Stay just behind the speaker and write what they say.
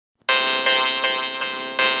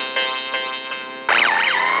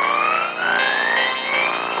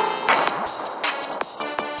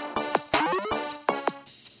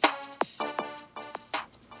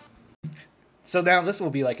So now this will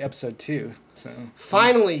be like episode 2. So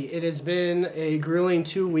Finally, it has been a grueling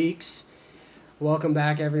 2 weeks. Welcome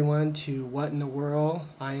back, everyone, to What in the World.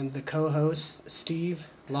 I am the co-host, Steve,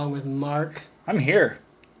 along with Mark. I'm here.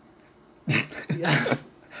 Yeah.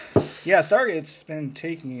 Yeah, sorry it's been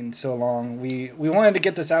taking so long. We wanted to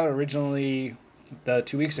get this out originally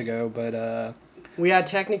 2 weeks ago, but We had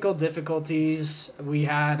technical difficulties. We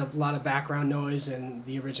had a lot of background noise in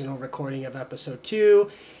the original recording of episode 2.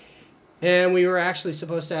 And we were actually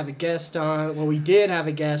supposed to have a guest on. Well, we did have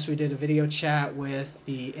a guest. We did a video chat with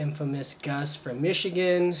the infamous Gus from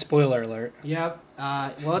Michigan. spoiler alert. Yep.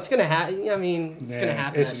 Well, it's going to happen. I mean, it's going to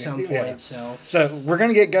happen at some point. Yeah. So, So we're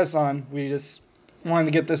gonna get Gus on. We just wanted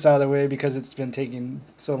to get this out of the way because it's been taking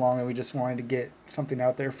so long, and we just wanted to get something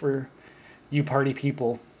out there for you party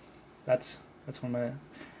people. That's one of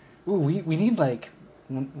my. Ooh, we need like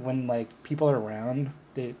when like people are around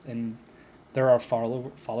and there are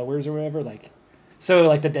followers or whatever, like, so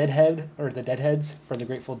like the Deadhead or the Deadheads for the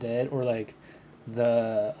Grateful Dead, or like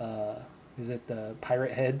the is it the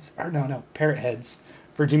Pirate Heads, or no Parrot Heads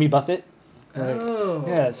for Jimmy Buffett. Like, oh.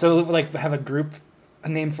 yeah, so like have a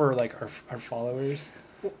name for like our followers.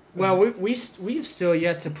 Well, we've still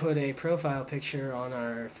yet to put a profile picture on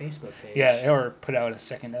our Facebook page. Yeah, or put out a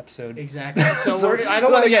second episode. Exactly. So, I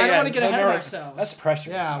don't want to get ahead of ourselves. That's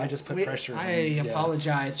pressure. Yeah, I just put pressure. I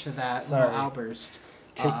apologize for that little outburst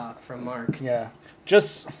from Mark. Yeah,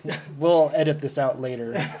 we'll edit this out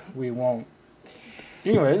later. We won't.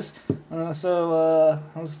 Anyways, how's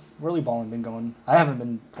Whirly Balling been going? I haven't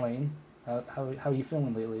been playing. How are you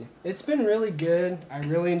feeling lately? It's been really good. I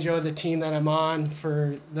really enjoy the team that I'm on.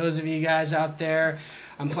 For those of you guys out there,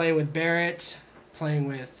 I'm playing with Barrett, playing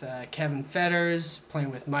with Kevin Fetters,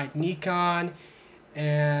 playing with Mike Nikon,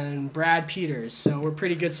 and Brad Peters. So we're a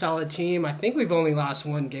pretty good, solid team. I think we've only lost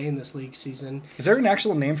one game this league season. Is there an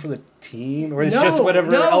actual name for the team, or is it just whatever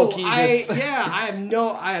Elkie just? I have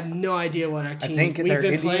no idea what our team. I think we've they're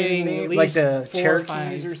been Indian playing name, at least like the 4 or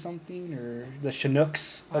Cherokees 5 or something, or the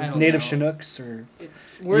Chinooks, I don't native know. Chinooks, or.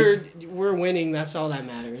 We're winning. That's all that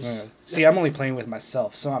matters. See, I'm only playing with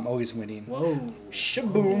myself, so I'm always winning. Whoa!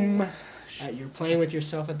 Shaboom! You're playing with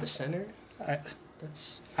yourself at the center.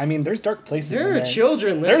 I mean, there's dark places. There are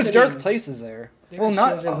children listening. There's dark places there. There are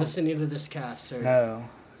children listening to this cast, sir. No,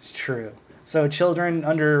 it's true. So children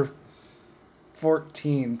under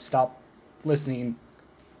 14, stop listening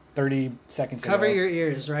 30 seconds Cover ago. your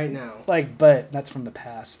ears right now. But that's from the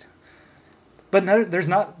past. But no, there's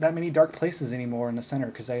not that many dark places anymore in the center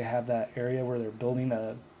because they have that area where they're building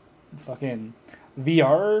a fucking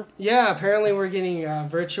VR. Yeah, apparently we're getting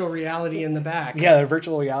virtual reality in the back. Yeah, a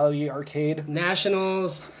virtual reality arcade.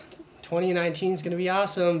 Nationals 2019 is going to be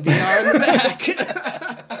awesome. VR in the back.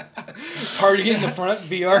 Party in the front,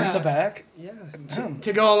 VR in the back. Yeah.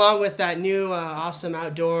 To go along with that new awesome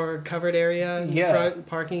outdoor covered area in the front,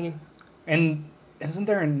 parking. And isn't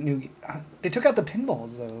there a new... they took out the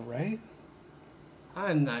pinballs, though, right?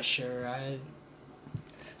 I'm not sure.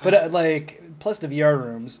 But, plus the VR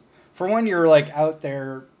rooms. For one, you're, out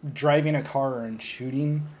there driving a car and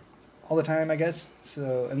shooting all the time, I guess.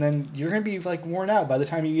 So, and then you're going to be, worn out by the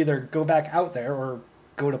time you either go back out there or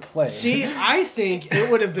go to play. See, I think it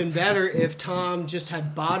would have been better if Tom just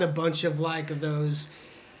had bought a bunch of, those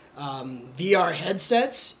VR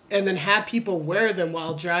headsets and then had people wear them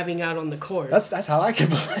while driving out on the course. That's how I could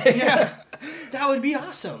play. Yeah. That would be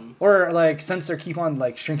awesome. Or, since they keep on,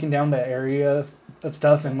 shrinking down the area of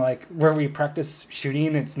stuff and, where we practice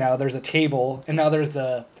shooting, there's a table, and now there's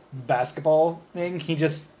the basketball thing. He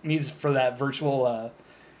just needs for that virtual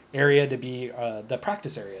area to be the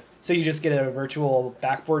practice area. So you just get a virtual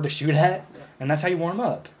backboard to shoot at, and that's how you warm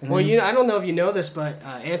up. And I don't know if you know this, but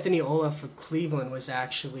Anthony Olaf of Cleveland was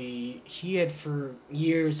actually, he had for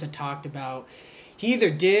years had talked about, he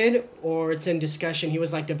either did or it's in discussion. He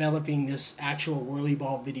was developing this actual whirly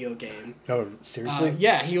ball video game. Oh, seriously?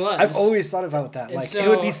 Yeah, he was. I've always thought about that. It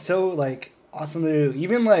would be so awesome to do.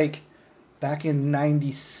 Even back in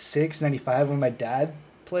 96, 95 when my dad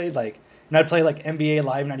played, and I'd play NBA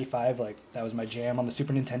Live 95, that was my jam on the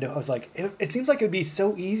Super Nintendo. I was it seems like it'd be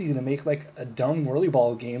so easy to make a dumb whirly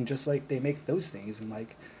ball game just like they make those things, and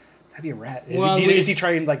that'd be a rat. Is he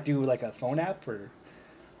trying to do a phone app or?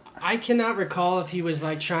 I cannot recall if he was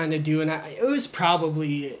trying to do it was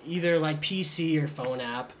probably either PC or phone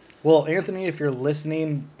app. Well, Anthony, if you're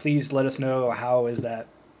listening, please let us know how is that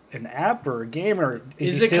an app or a game, or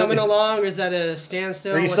is it coming along, or is that a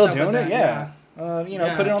standstill? Are you still doing it? Yeah. Put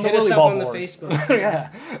it on the hit us whirly up ball on board. the Facebook.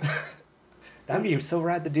 Yeah. That'd be so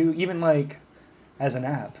rad to do, even as an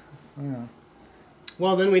app. Yeah.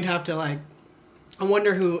 Well, then we'd have to I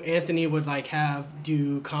wonder who Anthony would have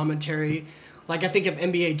do commentary. Like I think of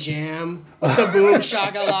NBA Jam with the boom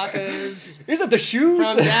shagalakas Is it the shoes?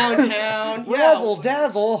 from downtown. Razzle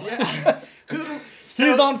dazzle. Yeah.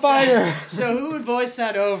 He's on fire. So who would voice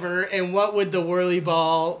that over, and what would the whirly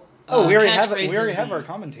ball? We already have catchphrases our be?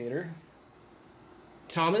 commentator.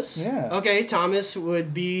 Thomas. Yeah. Okay, Thomas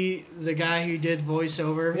would be the guy who did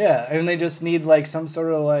voiceover. Yeah, and they just need like some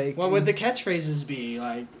sort of like. What would the catchphrases be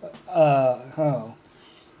like?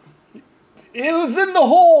 It was in the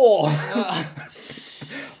hole.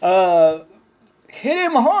 Hit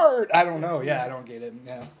him hard. I don't know. Yeah, I don't get it.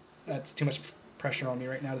 Yeah, that's too much pressure on me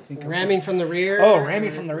right now to think of. Ramming from the rear. Oh,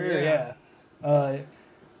 ramming from the rear. Yeah.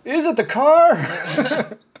 Is it the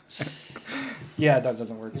car? Yeah, that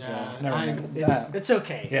doesn't work as well. Never mind. It's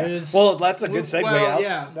okay. Yeah. Well, that's a good segue. Well,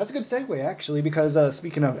 yeah. That's a good segue actually, because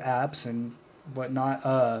speaking of apps and whatnot,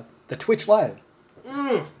 the Twitch Live.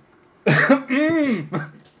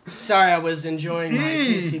 Sorry, I was enjoying my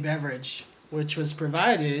tasty beverage, which was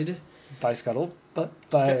provided By Scuttlebutt.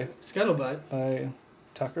 Scuttlebutt. By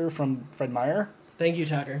Tucker from Fred Meyer. Thank you,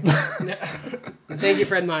 Tucker. Thank you,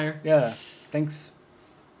 Fred Meyer. Yeah. Thanks.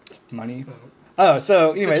 Money. Oh,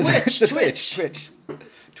 so anyways,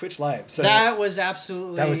 Twitch Live. So that was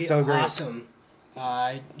absolutely so great. Awesome.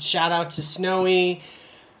 Shout out to Snowy,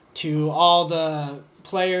 to all the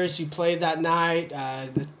players who played that night,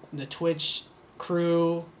 the Twitch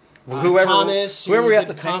crew. Thomas, whoever we did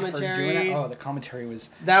have to thank for doing that. Oh, the commentary was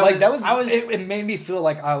it made me feel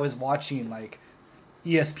like I was watching like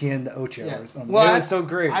ESPN the Ocho or something. Well, it was so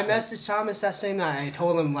great. I messaged Thomas that same night. I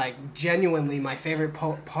told him like genuinely my favorite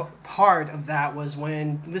part of that was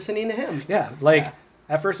when listening to him. Yeah,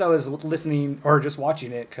 at first I was listening or just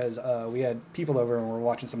watching it because we had people over and we were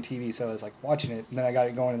watching some TV, so I was like watching it, and then I got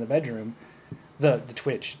it going in the bedroom. The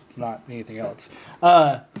Twitch, not anything else.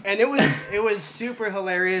 And it was super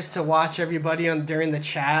hilarious to watch everybody during the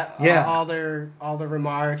chat. Yeah. All the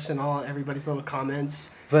remarks and everybody's little comments.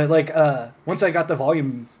 But once I got the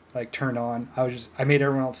volume turned on, I made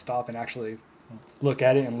everyone else stop and actually look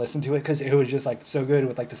at it and listen to it because it was just so good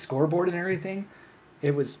with the scoreboard and everything.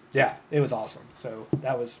 It was awesome. So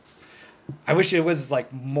that was. I wish it was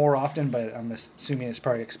more often, but I'm assuming it's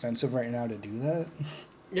probably expensive right now to do that.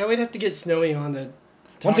 Yeah, we'd have to get Snowy on the...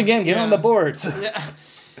 Once again, get on the boards. Yeah,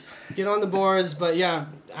 get on the boards, but yeah,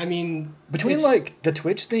 I mean... Between, the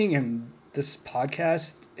Twitch thing and this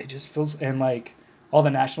podcast, it just feels... And, all the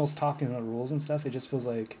nationals talking and the rules and stuff, it just feels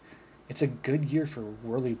like it's a good year for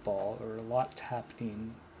whirly ball, or a lot's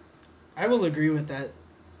happening. I will agree with that.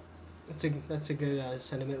 That's a good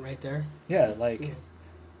sentiment right there. Yeah,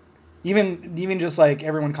 Even just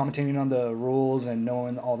everyone commentating on the rules and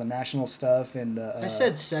knowing all the national stuff and I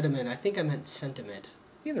said sediment. I think I meant sentiment.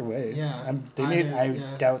 Either way, yeah.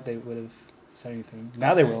 I doubt they would have said anything.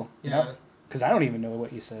 Now they will. Yeah. Because I don't even know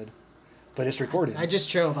what you said, but it's recorded. I just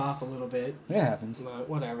trailed off a little bit. It happens.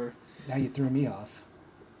 Whatever. Now you threw me off.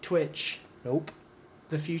 Twitch. Nope.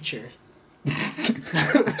 The future.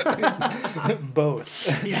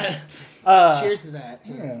 Both. Yeah. Cheers to that.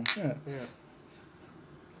 Yeah.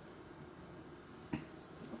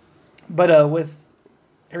 But with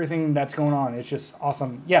everything that's going on, it's just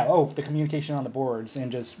awesome. Yeah, the communication on the boards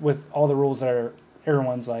and just with all the rules that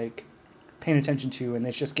everyone's paying attention to, and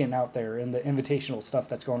it's just getting out there, and the invitational stuff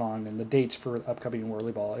that's going on and the dates for upcoming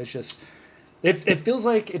whirly ball. It's just it feels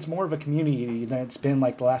like it's more of a community than it's been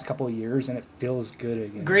the last couple of years, and it feels good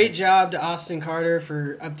again. Great job to Austin Carter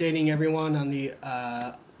for updating everyone on the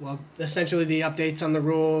essentially the updates on the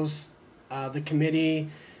rules, the committee.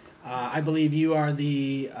 I believe you are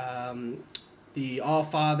the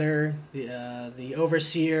all-father, the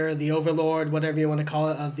overseer, the overlord, whatever you want to call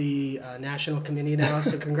it, of the national committee now.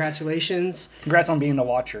 So congratulations. Congrats on being the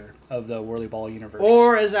watcher of the whirly ball universe.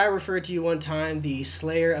 Or, as I referred to you one time, the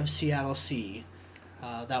Slayer of Seattle Sea.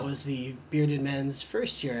 That was the Bearded Men's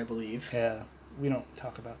first year, I believe. Yeah, we don't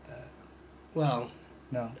talk about that. Well...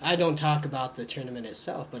 No. I don't talk about the tournament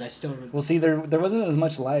itself, but I still... Well, see, there wasn't as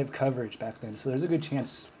much live coverage back then, so there's a good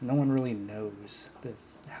chance no one really knows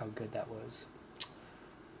how good that was.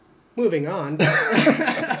 Moving on.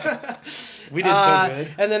 We did so good.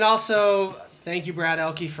 And then also, thank you, Brad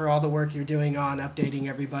Elke, for all the work you're doing on updating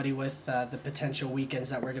everybody with the potential weekends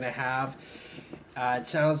that we're going to have. It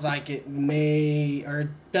sounds like it may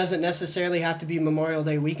or doesn't necessarily have to be Memorial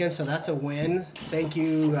Day weekend, so that's a win. Thank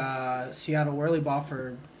you, Seattle Whirly Ball,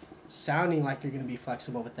 for sounding like you're going to be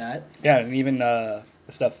flexible with that. Yeah, and even the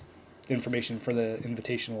information for the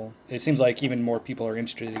invitational. It seems like even more people are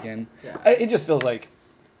interested again. Yeah. It just feels like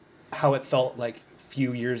how it felt a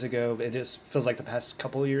few years ago. It just feels like the past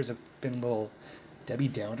couple of years have been a little Debbie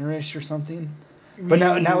Downer-ish or something. But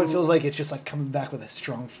now it feels like it's just coming back with a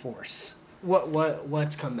strong force.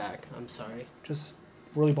 What's come back? I'm sorry. Just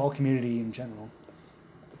whirly ball community in general.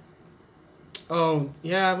 Oh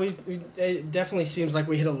yeah, it definitely seems like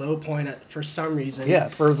we hit a low point for some reason. Yeah,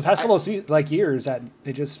 for the past couple of years, that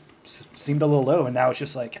it just seemed a little low, and now it's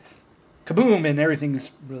just like kaboom, and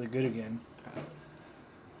everything's really good again.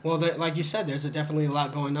 Well, like you said, there's definitely a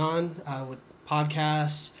lot going on with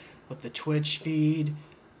podcasts, with the Twitch feed,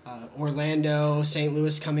 Orlando, St.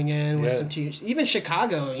 Louis coming in with some teams, even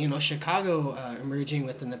Chicago. Chicago emerging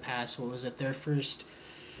within the past. What was it? Their first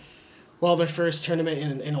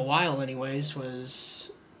tournament in a while, anyways,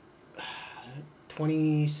 was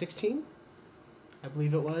 2016, I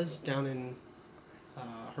believe it was, down in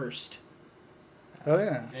Hearst. Oh,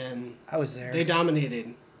 yeah. And I was there. They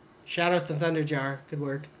dominated. Shout out to Thunder Jar. Good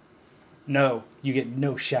work. No, you get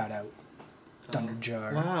no shout out. Thunder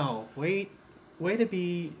Jar. Wow. Way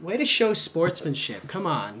to show sportsmanship. Come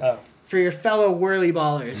on. Oh. For your fellow whirly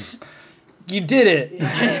ballers. You did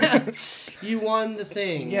it. You won the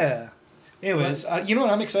thing. Yeah. Anyways, you know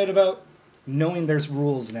what I'm excited about? Knowing there's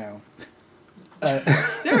rules now. There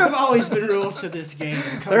have always been rules to this game.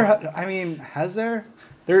 Has there?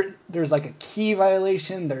 There's like a key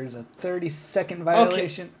violation. There's a 30-second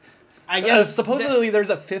violation. Okay. I guess supposedly there's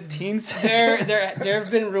a 15-second. There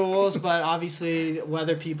have been rules, but obviously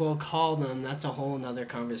whether people call them, that's a whole nother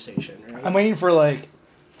conversation, right? I'm waiting for like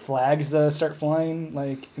flags to start flying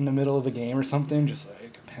like in the middle of the game or something, just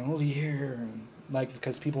like a penalty here, and, like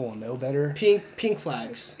because people will know better. Pink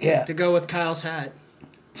flags. Yeah. To go with Kyle's hat,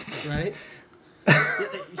 right?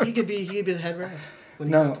 he could be the head ref when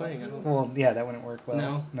he's not playing. Well, yeah, that wouldn't work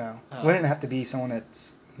well. No. Wouldn't it have to be someone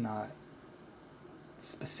that's not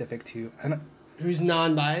specific to? Who's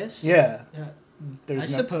non-biased? Yeah. I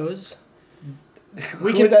suppose.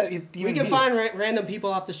 We can find random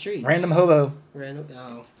people off the streets. Random hobo.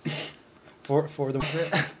 For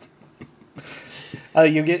the.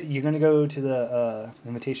 You're gonna go to the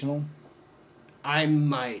invitational? I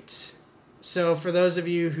might. So for those of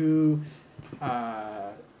you who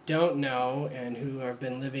don't know and who have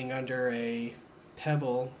been living under a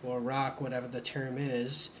pebble or rock, whatever the term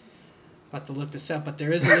is, I'll have to look this up, but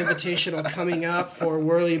there is an invitational coming up for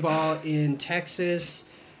whirly ball in Texas.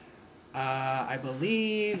 I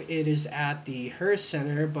believe it is at the Hearst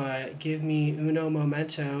Center, but give me uno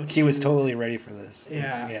momento. He was totally ready for this.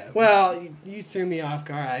 Yeah. Well, you threw me off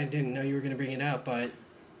guard. I didn't know you were going to bring it up, but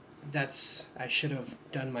I should have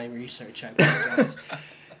done my research. I apologize.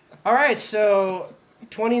 All right, so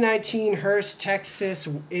 2019 Hearst, Texas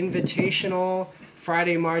Invitational,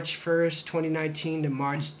 Friday, March 1st, 2019 to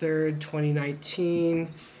March 3rd, 2019.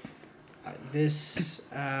 Let's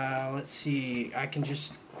see, I can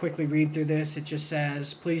just quickly read through this. It just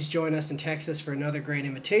says, please join us in Texas for another great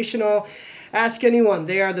invitational. Ask anyone,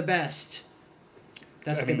 they are the best.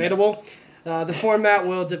 That's debatable. The format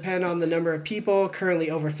will depend on the number of people.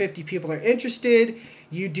 Currently, over 50 people are interested.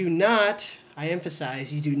 You do not, I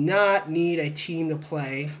emphasize, you do not need a team to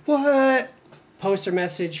play. What? Post or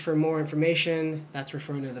message for more information. That's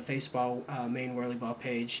referring to the Facebook main whirly ball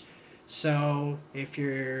page. So if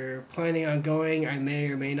you're planning on going, I may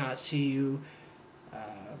or may not see you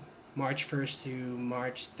March 1st through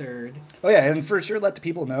March 3rd. Oh, yeah, and for sure let the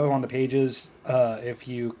people know on the pages if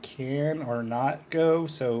you can or not go,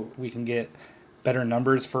 so we can get better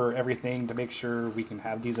numbers for everything to make sure we can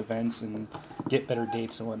have these events and get better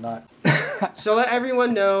dates and whatnot. So let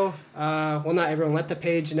everyone know, well, not everyone, let the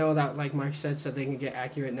page know that, like Mark said, so they can get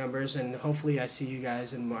accurate numbers, and hopefully I see you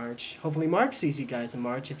guys in March. Hopefully Mark sees you guys in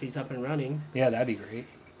March if he's up and running. Yeah, that'd be great.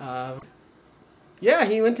 Yeah,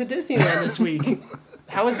 he went to Disneyland this week.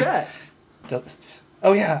 How was that?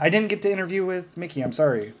 Oh, yeah, I didn't get to interview with Mickey. I'm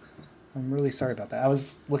sorry. I'm really sorry about that. I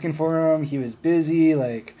was looking for him. He was busy.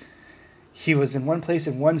 Like, he was in one place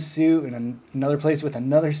in one suit and another place with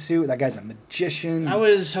another suit. That guy's a magician. I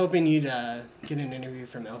was hoping you'd get an interview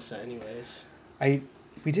from Elsa anyways. We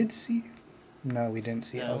did see... No, we didn't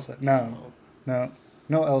see Elsa. No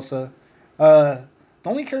Elsa. The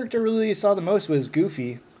only character really saw the most was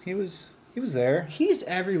Goofy. He was there. He's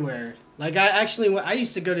everywhere. Like, I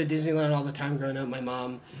used to go to Disneyland all the time growing up. My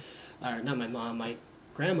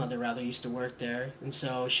grandmother, rather, used to work there. And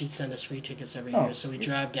so she'd send us free tickets every year. So we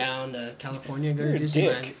drive down to California and go to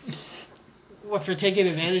Disneyland. Dick. What, for taking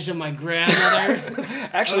advantage of my grandmother?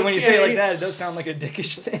 Actually, when you say it like that, it does sound like a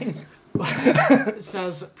dickish thing. It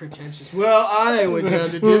sounds pretentious. Well, I went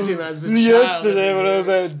down to Disneyland as a child. Yesterday when I was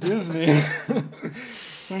at Disney,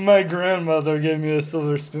 my grandmother gave me a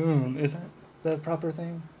silver spoon. Is that a proper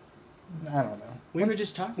thing? I don't know. We were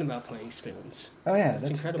just talking about playing spoons. Oh yeah, that's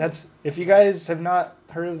incredible. If you guys have not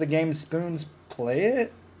heard of the game Spoons, play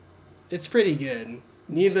it. It's pretty good.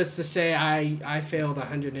 needless to say, I failed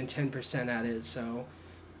 110% at it. So,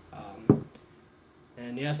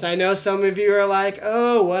 and yes, I know some of you are like,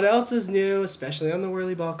 oh, what else is new, especially on the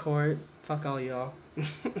whirly ball court. Fuck all y'all.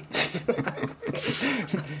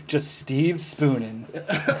 Just Steve spooning.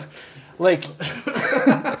 Like,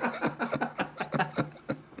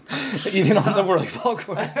 even on the whirly ball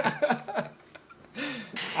court.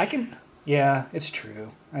 Yeah, it's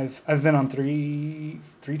true. I've been on three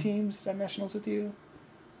teams at nationals with you.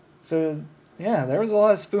 So yeah, there was a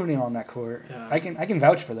lot of spooning on that court. Yeah. I can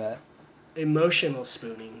vouch for that. Emotional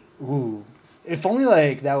spooning. Ooh, if only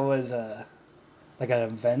like that was like an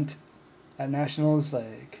event at nationals,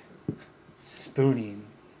 like spooning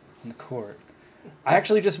on the court. I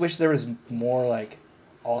actually just wish there was more like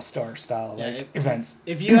all-star style events.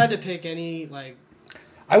 If you had to pick any like,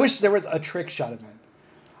 I wish there was a trick shot event.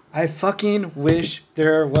 I fucking wish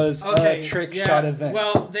there was a trick shot event.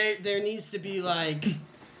 Well, there needs to be like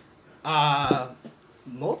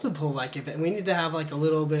multiple like event. We need to have like a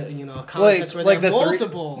little bit, a contest where there are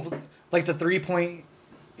multiple. Like the 3-point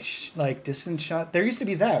like distance shot. There used to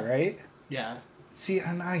be that, right? Yeah. See,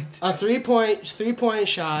 a 3-point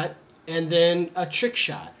shot and then a trick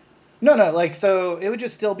shot. No, like so it would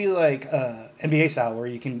just still be like NBA style where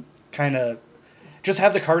you can kind of just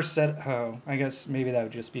have the car set. Oh, I guess maybe that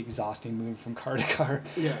would just be exhausting moving from car to car.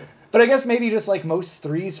 Yeah. But I guess maybe just like most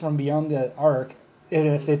threes from beyond the arc,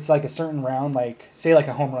 if it's like a certain round, like say like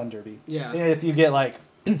a home run derby. Yeah. If you get like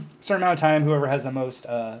a certain amount of time, whoever has the most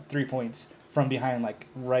 3 points from behind, like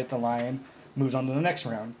right the line, moves on to the next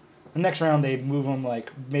round. The next round they move them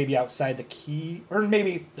like maybe outside the key or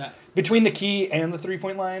maybe between the key and the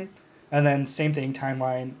 3-point line, and then same thing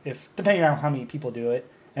timeline if depending on how many people do it,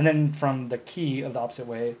 and then from the key of the opposite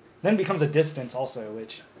way, then it becomes a distance also,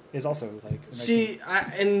 which is also like. See,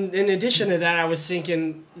 in addition to that, I was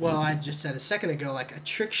thinking. Well, I just said a second ago, like a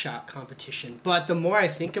trick shot competition. But the more I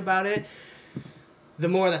think about it, the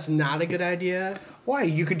more that's not a good idea. Why?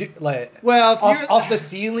 You could do like off the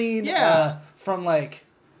ceiling, from like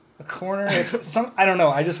a corner. I don't know.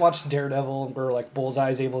 I just watched Daredevil where like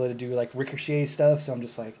Bullseye's able to do like ricochet stuff. So I'm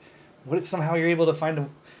just like, what if somehow you're able to find a.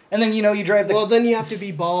 And then you drive the. Well, then you have to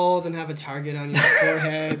be bald and have a target on your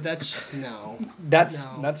forehead. That's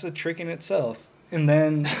That's a trick in itself. And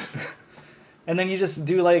then, and then you just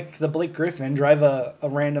do like the Blake Griffin, drive a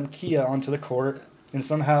random Kia onto the court, and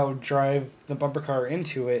somehow drive the bumper car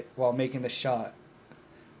into it while making the shot.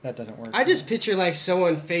 That doesn't work. I just picture like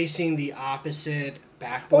someone facing the opposite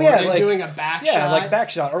backboard and doing a back shot. Yeah, like back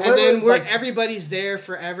shot. And then everybody's there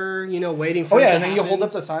forever, waiting for it to and then happen. you hold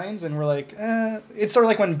up the signs and we're like, It's sort of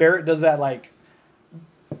like when Barrett does that like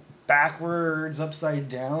backwards, upside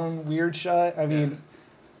down weird shot. I mean,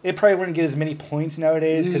 it probably wouldn't get as many points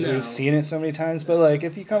nowadays because we've seen it so many times. But like,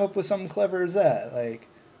 if you come up with something clever as that, like,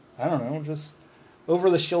 I don't know, just over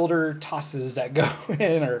the shoulder tosses that go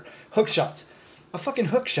in or hook shots. A fucking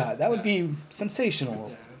hook shot. That would be sensational.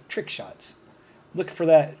 Yeah. Trick shots. Look for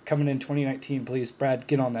that coming in 2019, please. Brad,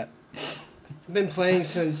 get on that. I've been playing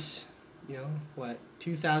since,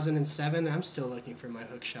 2007. I'm still looking for my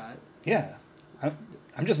hook shot. Yeah.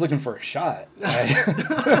 I'm just looking for a shot. You'll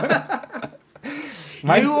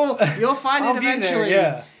find it eventually. There,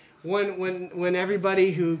 yeah. When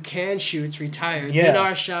everybody who can shoot's retired, then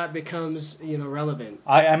our shot becomes relevant.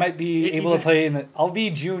 I might be able to play I'll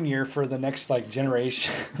be junior for the next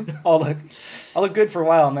generation. I'll look good for a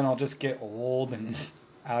while, and then I'll just get old and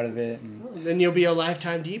out of it. And then you'll be a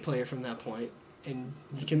lifetime D player from that point, and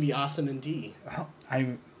you can be awesome in D.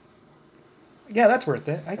 Yeah, that's worth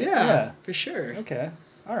it. Yeah, for sure. Okay.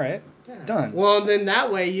 All right. Yeah. Done. Well, then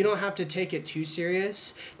that way you don't have to take it too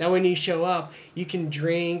serious. That when you show up, you can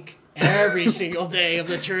drink every single day of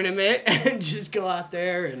the tournament and just go out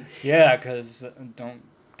there and. Yeah, because don't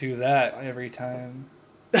do that every time.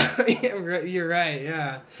 Yeah, you're right.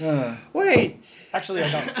 Yeah. Wait. Actually,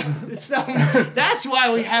 I don't. So that's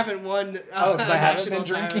why we haven't won. Because I haven't been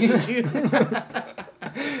drinking.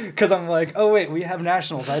 Because I'm like, oh wait, we have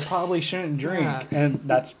nationals. I probably shouldn't drink, and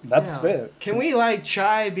that's it. Can we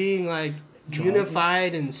try being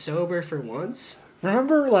unified and sober for once?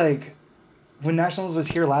 Remember when nationals was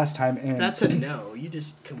here last time, and that's a no. You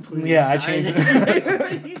just completely I changed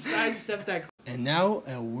it. You sidestepped that. And now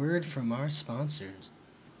a word from our sponsors.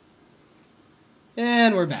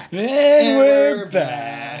 And we're back. And we're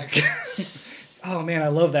back. Oh man, I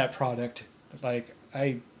love that product.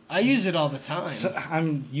 I use it all the time. So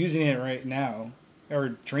I'm using it right now,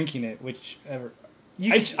 or drinking it, whichever.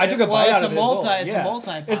 I took a bite out of it. It's a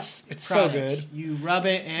multi. It's so good. You rub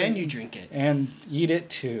it and you drink it and eat it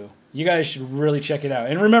too. You guys should really check it out.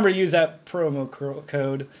 And remember, use that promo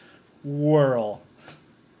code WHIRL.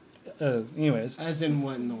 Anyways. As in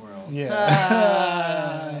what in the world? Yeah.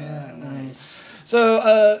 Ah, nice.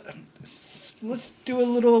 So, let's do a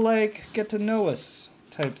little, like, get to know us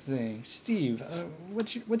type thing. Steve,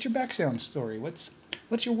 what's your background story? What's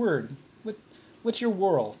your word? What's your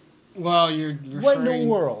whirl? Well, you're referring... What in the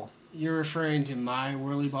whirl? You're referring to my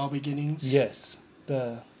whirly ball beginnings? Yes,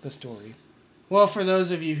 the story. Well, for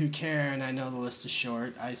those of you who care, and I know the list is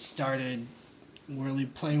short, I started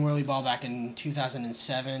playing whirly ball back in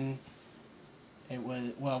 2007.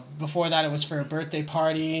 Before that it was for a birthday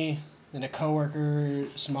party. Then a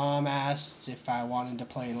coworker's mom asked if I wanted to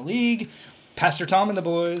play in a league. Pastor Tom and the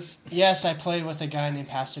boys. Yes, I played with a guy named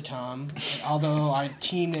Pastor Tom. Although our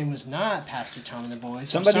team name was not Pastor Tom and the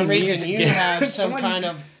boys. For some reason, you have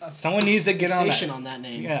someone needs to get on that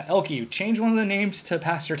name. Yeah, Elkie, change one of the names to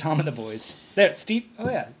Pastor Tom and the boys. There, Steve. Oh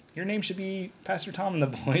yeah, your name should be Pastor Tom and the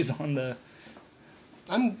boys on the.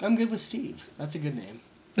 I'm good with Steve. That's a good name.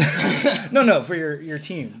 No, for your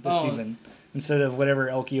team this season instead of whatever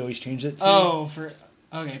Elkie always changed it to.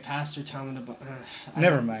 Okay, Pastor Tom and the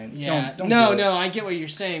Never mind. Yeah. Don't No, I get what you're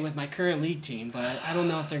saying with my current league team, but I don't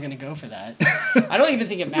know if they're going to go for that. I don't even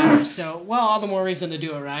think it matters. So, all the more reason to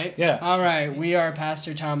do it, right? Yeah. All right, we are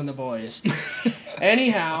Pastor Tom and the boys.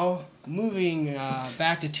 Anyhow, moving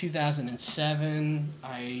back to 2007,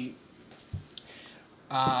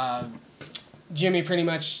 Jimmy pretty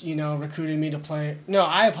much, recruited me to play. No,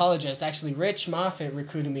 I apologize. Actually, Rich Moffitt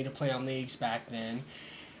recruited me to play on leagues back then.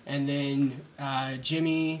 And then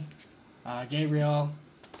Jimmy, Gabriel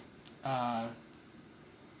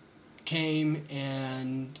came,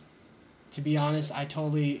 and to be honest, I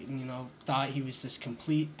totally, thought he was this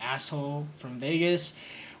complete asshole from Vegas,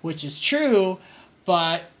 which is true,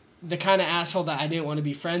 but the kind of asshole that I didn't want to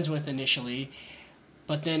be friends with initially.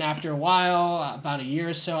 But then after a while, about a year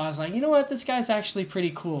or so, I was like, you know what, this guy's actually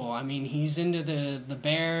pretty cool. I mean, he's into the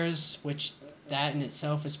Bears, which that in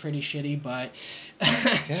itself is pretty shitty, but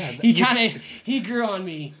he grew on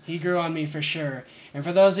me. He grew on me for sure. And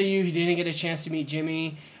for those of you who didn't get a chance to meet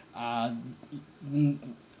Jimmy, all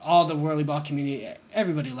the whirly ball community,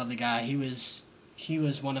 everybody loved the guy. He was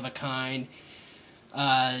one of a kind.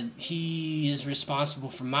 He is responsible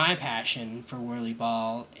for my passion for whirly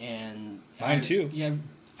ball, and mine too. Yeah,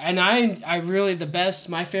 and I really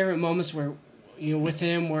my favorite moments were, with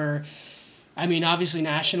him were, I mean, obviously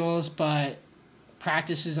nationals, but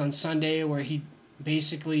practices on Sunday where he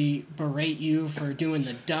basically berate you for doing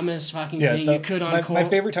the dumbest fucking thing you could on court. My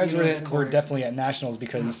favorite times were definitely at nationals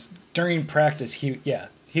because during practice he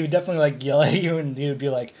would definitely like yell at you and he would be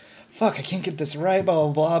like, "Fuck, I can't get this right," blah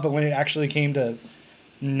blah blah. But when it actually came to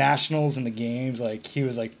nationals and the games, like he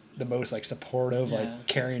was like the most like supportive, like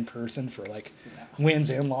caring person for like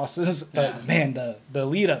wins and losses. But man, the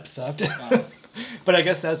lead up sucked. But I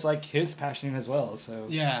guess that's like his passion as well. So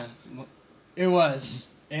yeah. It was.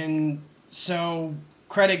 And so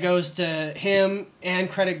credit goes to him and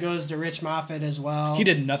credit goes to Rich Moffitt as well. He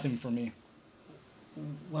did nothing for me.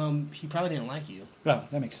 Well, he probably didn't like you. Oh,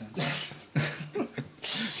 that makes sense.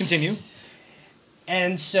 Continue.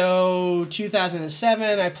 And so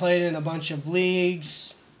 2007, I played in a bunch of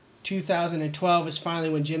leagues. 2012 is finally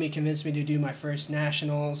when Jimmy convinced me to do my first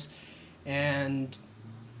nationals and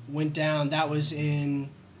went down. That was in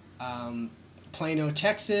Plano,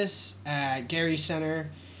 Texas, at Gary Center,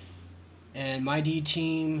 and my D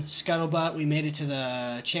team, Scuttlebutt, we made it to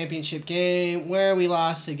the championship game where we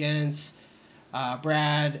lost against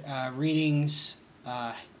Brad Reading's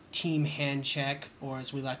team hand check, or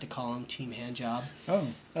as we like to call him, team hand job.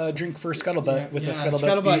 Oh, drink for Scuttlebutt with the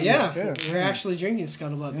Scuttlebutt beer. Yeah, we're actually drinking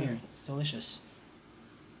Scuttlebutt beer. It's delicious.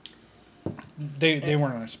 They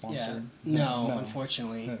weren't our sponsor. Yeah. No,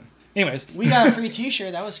 unfortunately. No. Anyways, we got a free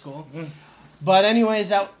T-shirt. That was cool. But anyways,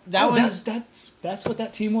 that was that's what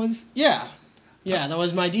that team was. Yeah, that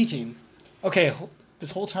was my D team. Okay,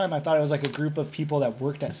 this whole time I thought it was like a group of people that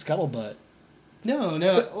worked at Scuttlebutt. No.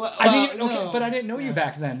 But I didn't know you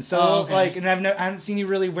back then. So like, and I haven't seen you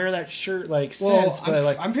really wear that shirt like since.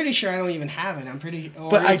 But I'm pretty sure I don't even have it.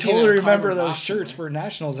 But I totally remember those shirts for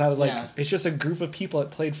nationals. And I was like, it's just a group of people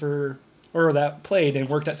that played and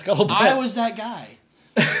worked at Scuttlebutt. I was that guy.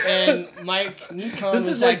 And Mike Nikon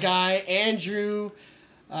was that guy. Andrew.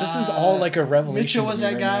 This is all like a revelation. Mitchell was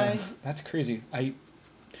that guy. Now. That's crazy. I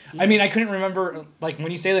mean, I couldn't remember, like,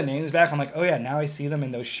 when you say the names back, I'm like, oh yeah, now I see them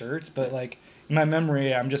in those shirts. But like, in my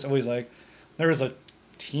memory, I'm just always like, there was a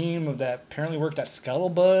team that apparently worked at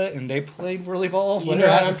Scuttlebutt and they played whirly ball. You know,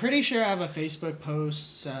 and I'm pretty sure I have a Facebook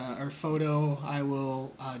post or photo. I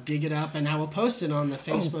will dig it up and I will post it on the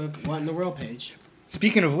Facebook What in the World page.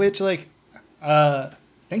 Speaking of which, like,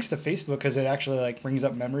 thanks to Facebook, because it actually like brings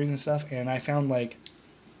up memories and stuff. And I found like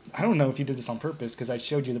I don't know if you did this on purpose because I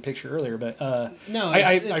showed you the picture earlier, but No,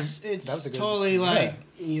 that it's was a good- totally like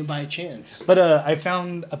by chance. But I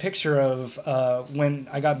found a picture of when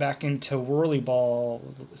I got back into whirly ball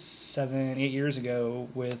 7-8 years ago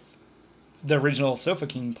with the original Sofa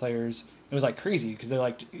King players. It was like crazy because they're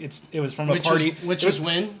like it was from a party. Which was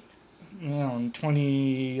when? In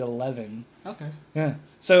 2011. Okay. Yeah.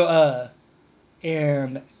 So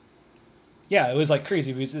and yeah, it was like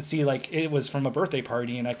crazy. We could see like it was from a birthday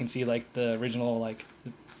party, and I can see like the original like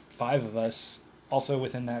the 5 of us also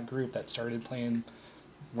within that group that started playing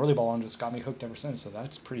volleyball and just got me hooked ever since. So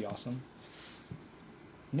that's pretty awesome.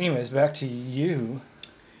 Anyways, back to you.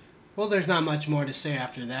 Well, there's not much more to say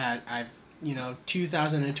after that.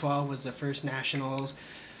 2012 was the first nationals.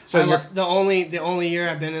 So the only year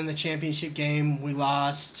I've been in the championship game, we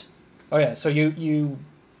lost. Oh yeah, so you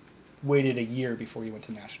waited a year before you went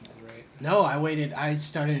to nationals, right? No, I waited. I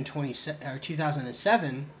started in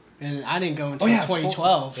 2007, and I didn't go until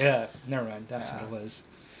 2012. Yeah, never mind. That's what it was.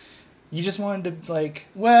 You just wanted to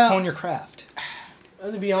Well, hone your craft.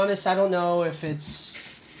 To be honest, I don't know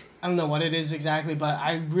what it is exactly, but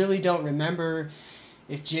I really don't remember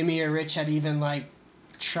if Jimmy or Rich had even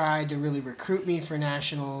tried to really recruit me for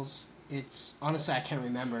nationals. It's honestly I can't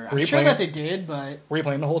remember. I'm sure that they did, but were you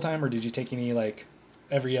playing the whole time, or did you take any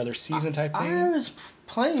every other season type thing? I was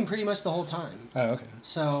playing pretty much the whole time. Oh, okay.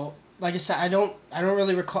 So, like I said, I don't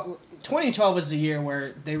really recall. 2012 was the year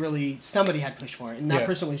where somebody had pushed for it, and that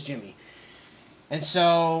person was Jimmy. And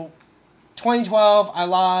so, 2012 I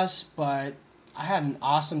lost, but I had an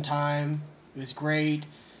awesome time. It was great.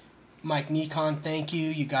 Mike Nikon, thank you.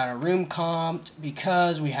 You got a room comped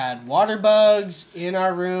because we had water bugs in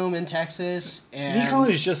our room in Texas. And Nikon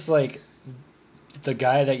is just the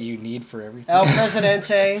guy that you need for everything. El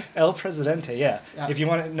Presidente. El Presidente, yeah. If you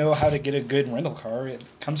want to know how to get a good rental car, it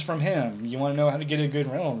comes from him. You want to know how to get a good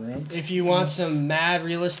rental room. If you want some mad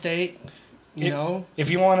real estate, If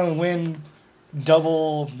you want to win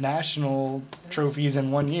double national trophies in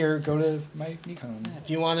 1 year, go to Mike Nikon. If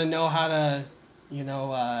you want to know how to,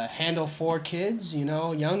 handle 4 kids,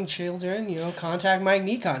 young children, contact Mike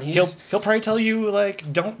Nikon. He'll probably tell you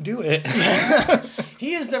don't do it.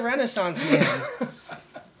 He is the Renaissance man.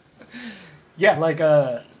 Yeah,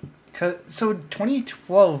 so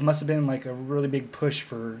 2012 must have been a really big push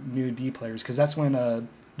for new D players because that's when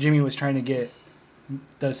Jimmy was trying to get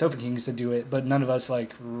the Sofa Kings to do it, but none of us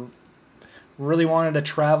really wanted to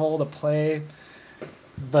travel to play,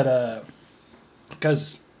 but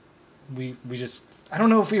because we just I don't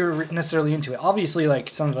know if we were necessarily into it. Obviously,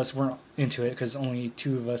 some of us weren't into it because only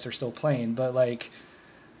 2 of us are still playing, but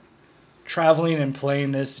traveling and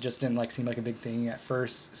playing this just didn't seem like a big thing at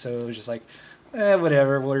first, so it was just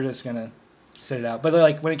whatever, we're just gonna sit it out.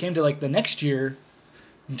 But when it came to the next year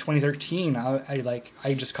in 2013,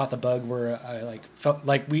 I just caught the bug where I felt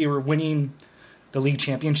like we were winning the league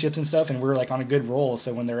championships and stuff, and we were on a good roll.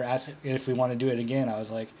 So when they were asking if we want to do it again, I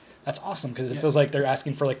was that's awesome because it feels like they're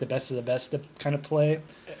asking for the best of the best to kind of play.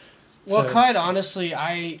 Well, quite honestly,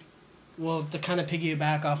 to kind of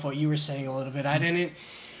piggyback off what you were saying a little bit, I didn't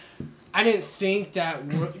think that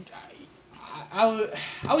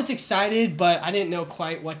I was excited, but I didn't know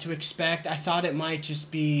quite what to expect. I thought it might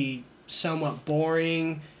just be somewhat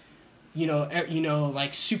boring,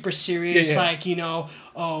 super serious,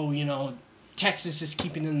 Texas is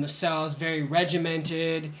keeping in themselves, very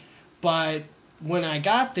regimented. But when I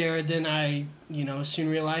got there, then I, soon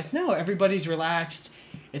realized, no, everybody's relaxed.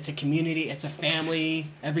 It's a community. It's a family.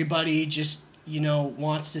 Everybody just,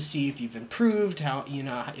 wants to see if you've improved, how,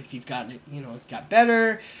 if you've gotten it, got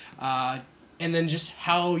better, and then just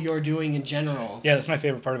how you're doing in general. Yeah, that's my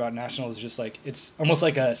favorite part about Nationals. Just it's almost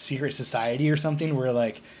like a secret society or something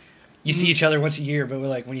where you see each other once a year, but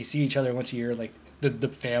when you see each other once a year, the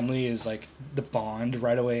family is the bond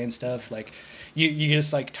right away and stuff. You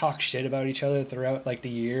just talk shit about each other throughout the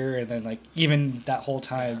year, and then even that whole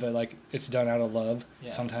time, but it's done out of love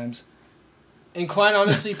sometimes. And quite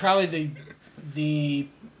honestly, probably the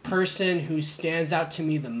person who stands out to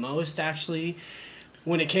me the most actually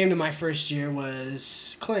when it came to my first year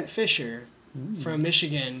was Clint Fisher from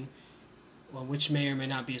Michigan, which may or may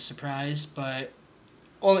not be a surprise, but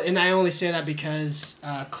I only say that because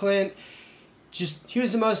Clint he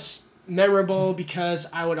was the most memorable because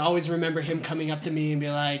I would always remember him coming up to me and be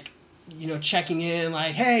checking in,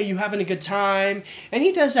 hey, you having a good time? And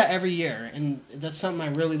he does that every year, and that's something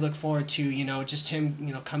I really look forward to, just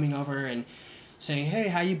him, coming over and saying, hey,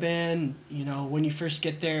 how you been, when you first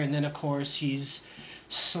get there. And then, of course, he's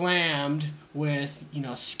slammed with,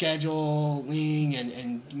 scheduling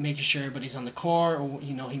and making sure everybody's on the court, or,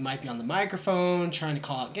 he might be on the microphone trying to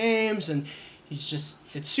call out games, and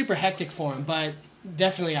it's super hectic for him, but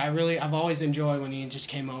definitely I've always enjoyed when he just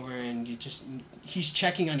came over and he's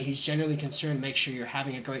checking on you. He's genuinely concerned to make sure you're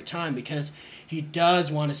having a great time, because he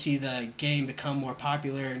does want to see the game become more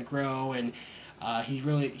popular and grow, and he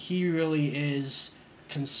really is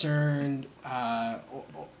concerned, has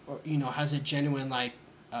a genuine,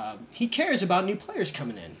 he cares about new players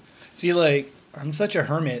coming in. See, like, I'm such a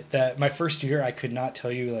hermit that my first year I could not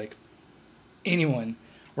tell you, like, anyone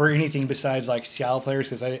or anything besides, like, Seattle players,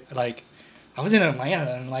 because I was in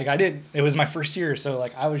Atlanta, and, like, it was my first year, so,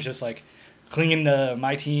 like, I was just, like, clinging to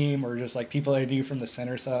my team or just, like, people I knew from the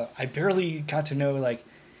center, so I barely got to know, like,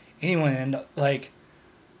 anyone, and, like,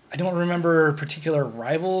 I don't remember particular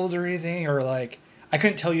rivals or anything, or, like, I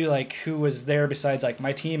couldn't tell you, like, who was there besides, like,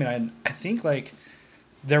 my team, and I think, like,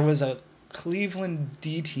 there was a Cleveland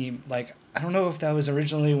D team, like, I don't know if that was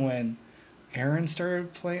originally when Aaron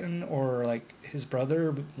started playing or, like, his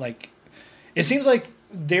brother, but, like, it seems like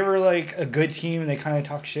they were, like, a good team, and they kind of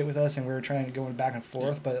talked shit with us, and we were trying to go back and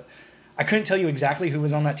forth, but I couldn't tell you exactly who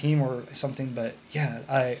was on that team or something, but,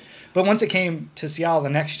 yeah, but once it came to Seattle the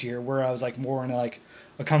next year, where I was, like, more in, like,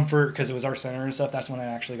 a comfort, because it was our center and stuff, that's when I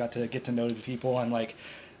actually got to get to know the people and, like,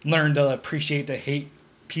 learn to appreciate to hate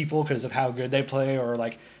people because of how good they play, or,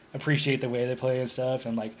 like, appreciate the way they play and stuff,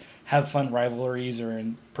 and, like, have fun rivalries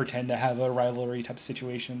and pretend to have a rivalry type of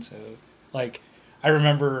situation. So, like, I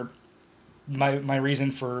remember my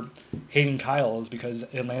reason for hating Kyle is because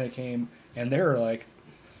Atlanta came and they were, like,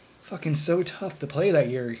 fucking so tough to play that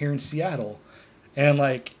year here in Seattle, and,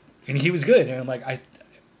 like, and he was good, and, like, I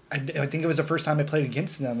think it was the first time I played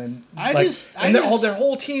against them, and their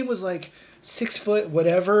whole team was, like, 6 foot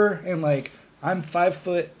whatever, and, like, I'm 5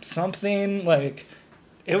 foot something, like.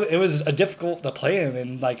 It was difficult to play him,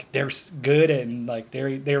 and, like, they're good, and, like, they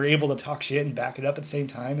were able to talk shit and back it up at the same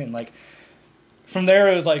time, and, like, from there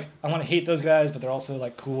it was like, I want to hate those guys, but they're also,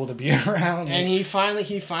 like, cool to be around. And he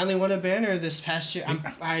finally won a banner this past year.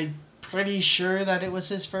 I'm pretty sure that it was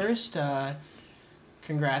his first.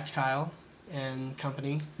 Congrats, Kyle and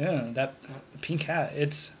company. Yeah, that pink hat.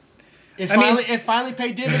 It finally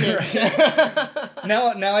paid dividends.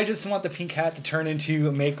 Now I just want the pink hat to turn into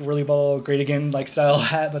a Make Whirly Ball Great Again, like, style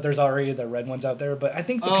hat, but there's already the red ones out there. But I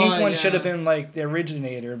think the pink one should have been, like, the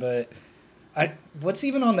originator. But what's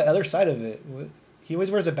even on the other side of it? He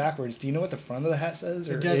always wears it backwards. Do you know what the front of the hat says?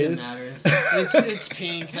 Or it doesn't matter. It's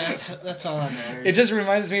pink. That's all that matters. It just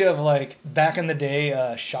reminds me of, like, back in the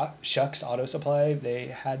day, Shucks Auto Supply. They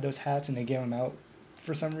had those hats, and they gave them out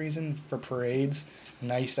for some reason for parades.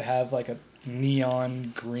 And I used to have, like, a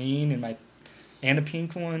neon green and a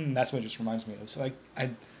pink one, and that's what it just reminds me of. So I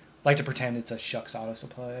like to pretend it's a Shucks Auto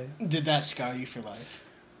Supply. Did that scar you for life?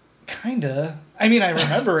 Kinda. I mean, I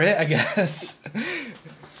remember it, I guess.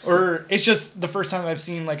 Or it's just the first time I've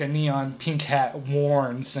seen, like, a neon pink hat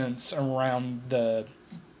worn since around the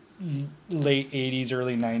late 80s,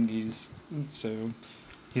 early 90s. So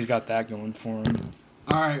he's got that going for him.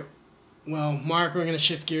 All right. Well, Mark, we're going to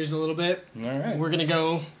shift gears a little bit. All right. I'm going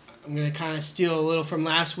to kind of steal a little from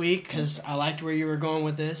last week because I liked where you were going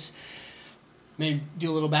with this. Maybe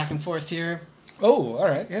do a little back and forth here. Oh, all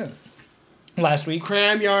right, yeah. Last week.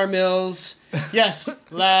 Cram-Yar Mills. Yes,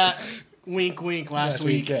 wink, wink, last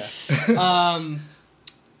week. Yeah.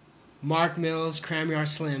 Mark Mills, Cram-Yar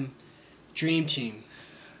Slim, Dream Team.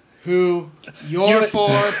 Who your four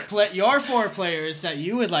players that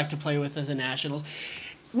you would like to play with at the Nationals.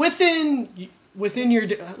 Within your,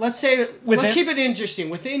 let's keep it interesting.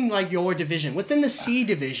 Within, like, your division, within the C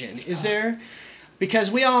division, is there? Because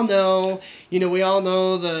we all know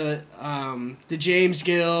the James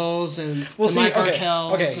Gills and Mike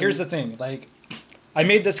Arkells. Okay, here's the thing. Like, I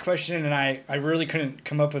made this question and I really couldn't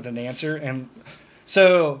come up with an answer, and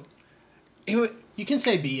so you can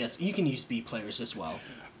say B. You can use B players as well.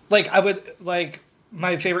 Like, I would, like,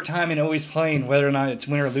 my favorite time in always playing, whether or not it's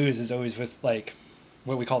win or lose, is always with, like,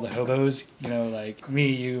 what we call the hobos, you know, like me,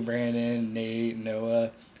 you, Brandon, Nate, Noah,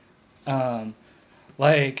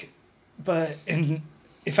 but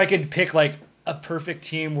if I could pick, like, a perfect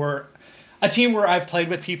team where I've played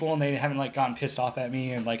with people and they haven't, like, gotten pissed off at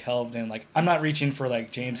me and, like, helped, and, like, I'm not reaching for,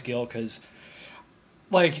 like, James Gill, because,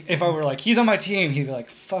 like, if I were like, he's on my team, he'd be like,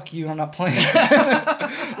 fuck you, I'm not playing.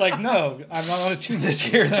 Like, no, I'm not on a team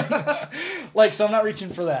this year. Like, so I'm not reaching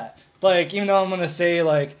for that. Like, even though I'm going to say,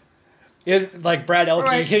 like Brad Elke,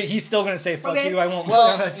 right. He's still going to say, fuck you, I won't play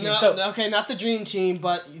on that team. Okay, not the dream team,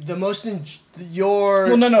 but the most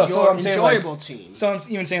enjoyable team. So I'm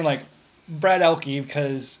even saying, like, Brad Elke,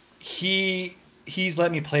 because he's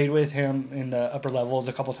let me play with him in the upper levels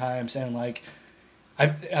a couple times, and, like,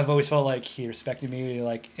 I've always felt like he respected me,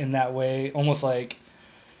 like, in that way, almost like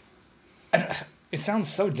it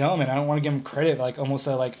sounds so dumb, and I don't want to give him credit, like almost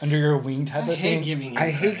a like under your wing type of thing.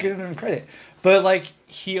 I hate giving him credit, but like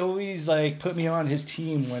he always like put me on his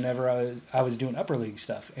team whenever I was doing upper league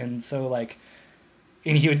stuff, and so like,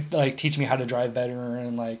 and he would like teach me how to drive better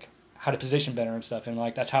and like how to position better and stuff, and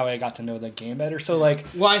like that's how I got to know the game better. So like,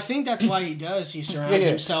 well, I think that's why he does. He surrounds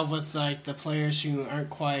himself with like the players who aren't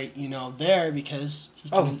quite there because he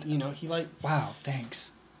can, he like. Wow,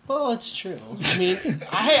 thanks. Well, it's true. I mean,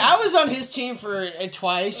 I was on his team for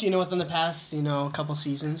twice, within the past, couple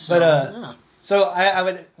seasons. So, but yeah. So I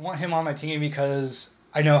would want him on my team because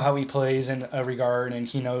I know how he plays in a regard, and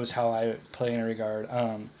he knows how I play in a regard.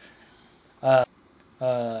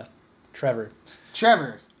 Trevor.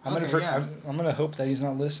 I'm gonna hope that he's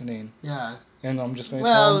not listening. Yeah. And I'm just gonna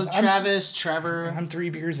tell him. Travis, Trevor. I'm 3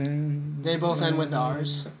 beers in. They both end with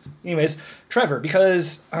R's. Anyways, Trevor,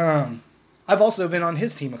 because I've also been on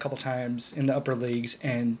his team a couple times in the upper leagues,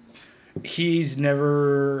 and he's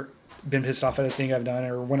never been pissed off at anything I've done,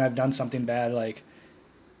 or when I've done something bad, like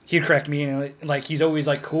he'd correct me, and like he's always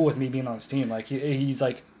like cool with me being on his team. Like he's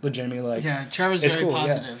like legitimately like, yeah, Trevor's very cool,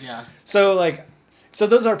 positive. Yeah. So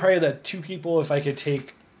those are probably the 2 people, if I could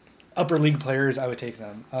take upper league players, I would take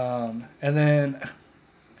them. And then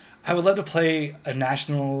I would love to play a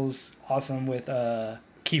nationals awesome with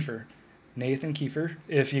Kiefer. Nathan Kiefer.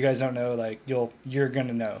 If you guys don't know, like you're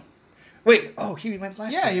gonna know. Wait, he went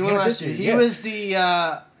last year. Yeah, he went last year. He was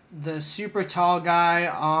the super tall guy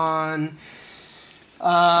on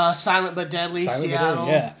Silent but Deadly Seattle.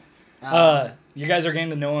 Yeah. You guys are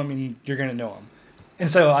getting to know him, and you're gonna know him. And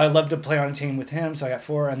so I'd love to play on a team with him. So I got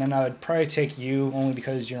 4, and then I would probably take you only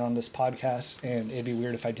because you're on this podcast, and it'd be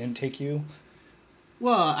weird if I didn't take you.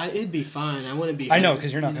 Well, it'd be fine. I wouldn't be. I know,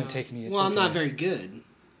 because you're not gonna take me. I'm not very good.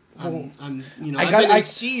 I've been in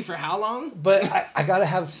C for how long? But I gotta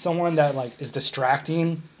have someone that like is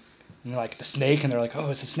distracting, like the snake, and they're like, oh,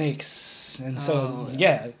 it's a snake, and so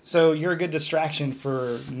so you're a good distraction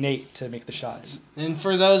for Nate to make the shots. And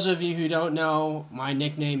for those of you who don't know, my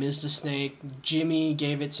nickname is the Snake. Jimmy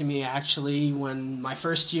gave it to me actually when my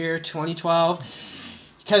first year, 2012.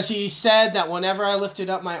 Because he said that whenever I lifted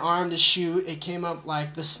up my arm to shoot, it came up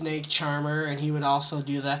like the Snake Charmer, and he would also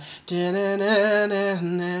do the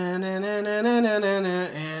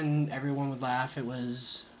and everyone would laugh. It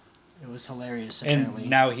was hilarious. Apparently,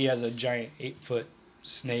 and now he has a giant 8-foot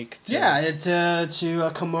snake.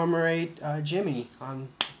 To commemorate Jimmy on.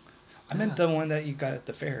 I meant the one that you got at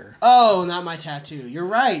the fair. Oh, not my tattoo. You're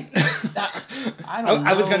right. I don't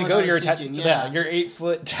know. I was going to go to your tattoo. Yeah, your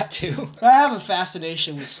 8-foot tattoo. I have a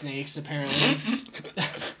fascination with snakes, apparently.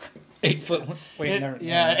 8-foot. Wait, never.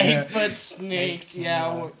 8-foot snakes.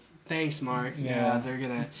 Yeah. Thanks, Mark. Yeah, they're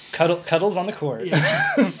gonna cuddles on the court.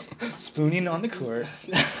 Yeah. Spooning on the court.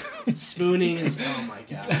 Spooning is. Oh my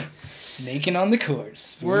god. Snaking on the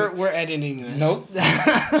court. We're editing this. Nope.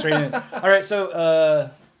 Straight in. All right,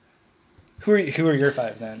 so. Who are your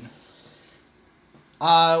 5 then?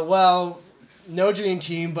 Well, no dream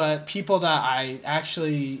team, but people that I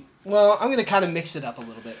actually. Well, I'm gonna kind of mix it up a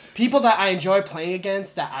little bit. People that I enjoy playing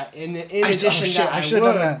against. That I should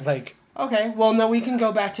have done that. Okay, well, no, we can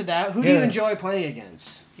go back to that. Who do you enjoy playing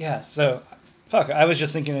against? Yeah, so I was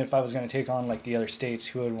just thinking if I was gonna take on like the other states,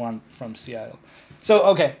 who would want from Seattle. So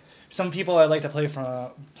okay, some people I'd like to play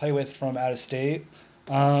with from out of state.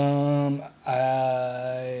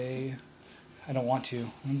 I don't want to.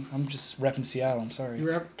 I'm just repping Seattle. I'm sorry.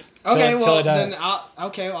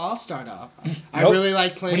 Okay, I'll start off. I really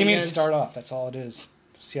like playing. What do you mean start off? That's all it is.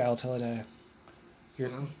 Seattle till I die.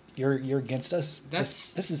 You're against us. That's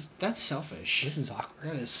selfish. This is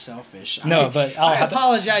awkward. That is selfish. But I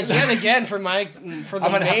apologize yet again for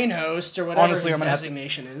the main host or whatever his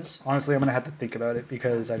designation is. Honestly, I'm gonna have to think about it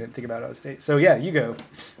because I didn't think about out of state. So yeah, you go.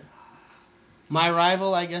 My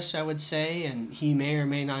rival, I guess I would say, and he may or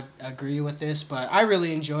may not agree with this, but I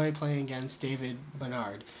really enjoy playing against David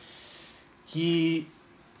Bernard. He,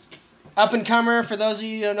 up-and-comer, for those of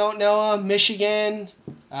you who don't know him, Michigan.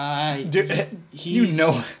 You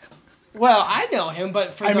know. Well, I know him,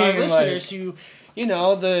 but for the listeners who,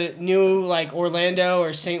 the new, like, Orlando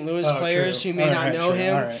or St. Louis players who may not know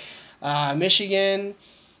him. Right. Michigan,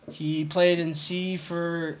 he played in C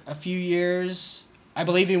for a few years. I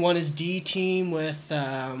believe he won his D team with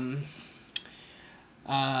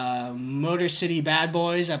Motor City Bad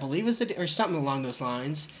Boys, I believe or something along those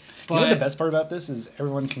lines. But, you know what the best part about this is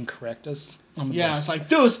everyone can correct us. It's like,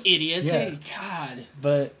 those idiots. Yeah. Hey, God.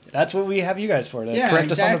 But that's what we have you guys for, to correct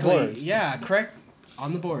us on the boards. Yeah, correct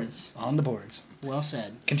on the boards. On the boards. Well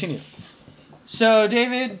said. Continue. So,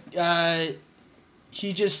 David, I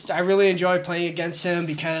really enjoy playing against him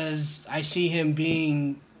because I see him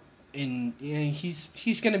being in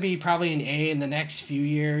he's going to be probably an A in the next few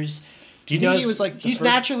years. Do you think he was like he's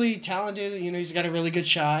naturally talented? He's got a really good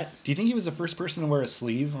shot. Do you think he was the first person to wear a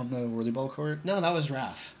sleeve on the volleyball court? No, that was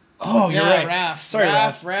Raph. Oh, you're right. Raph. Sorry,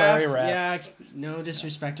 Raph. Sorry, Raph. Yeah, no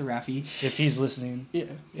disrespect to Raffy. If he's listening. Yeah.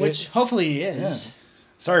 Which hopefully he is. Yeah.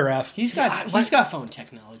 Sorry, Raph. He's got phone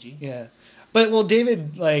technology. Yeah. But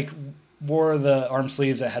David wore the arm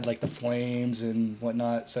sleeves that had the flames and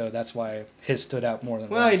whatnot, so that's why his stood out more than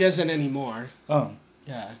Well, Raph's. he doesn't anymore. Oh.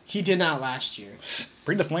 Yeah. He did not last year.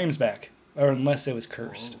 Bring the flames back. Or unless it was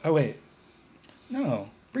cursed. Oh wait.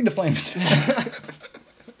 No. Bring the flames.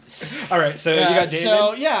 All right, so you got David.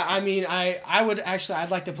 So yeah, I mean, I'd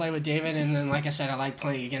like to play with David, and then like I said, I like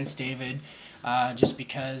playing against David, just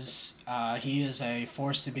because he is a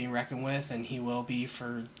force to be reckoned with, and he will be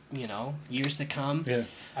for years to come. Yeah,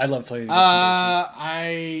 I love playing against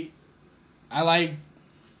I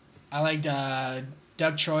liked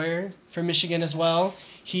Doug Troyer from Michigan as well.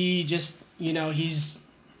 He just he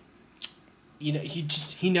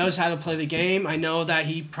knows how to play the game. I know that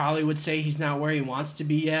he probably would say he's not where he wants to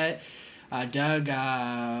be yet. Doug,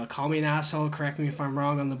 call me an asshole. Correct me if I'm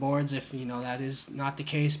wrong on the boards if that is not the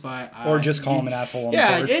case. But or just call him an asshole on the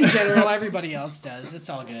boards. Yeah, in general, everybody else does.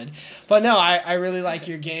 It's all good. But no, I really like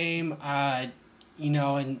your game. And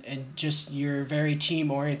just you're very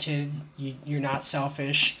team oriented. You're not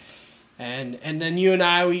selfish. And then you and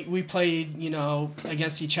I, we played,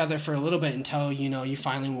 against each other for a little bit until, you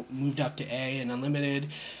finally moved up to A and Unlimited,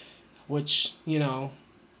 which, at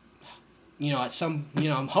some,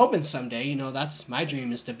 I'm hoping someday, that's my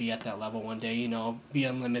dream is to be at that level one day, be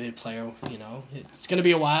an Unlimited player, It's going to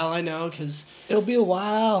be a while, I know, because... It'll be a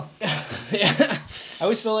while. Yeah. I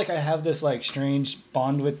always feel like I have this, strange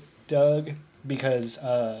bond with Doug because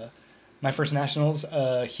my first nationals,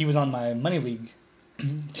 he was on my Money League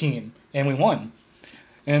team. And we won.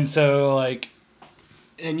 And so,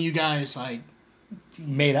 And you guys,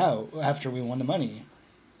 made out after we won the money.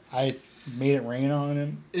 I made it rain on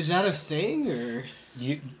him. Is that a thing, or...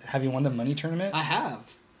 Have you won the money tournament? I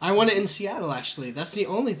have. I won it in Seattle, actually. That's the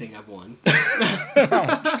only thing I've won.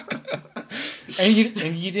 And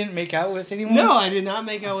you didn't make out with anyone? No, I did not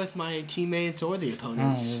make out with my teammates or the Oh,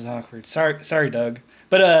 opponents. this is awkward. Sorry, Doug.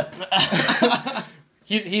 But,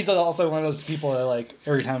 He's also one of those people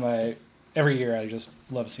that every year I just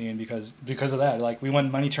love seeing because of that. We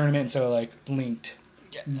won money tournament, and so linked.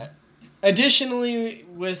 Yeah. Additionally,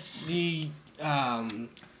 with the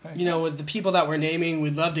with the people that we're naming,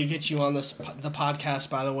 we'd love to get you on the podcast.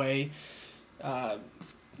 By the way,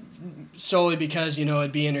 solely because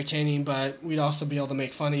it'd be entertaining, but we'd also be able to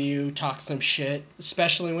make fun of you, talk some shit,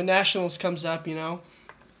 especially when Nationals comes up.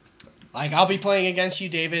 I'll be playing against you,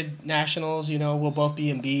 David, Nationals, we'll both be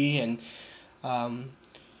in B, and,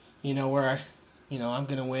 where, I'm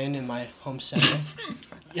going to win in my home center.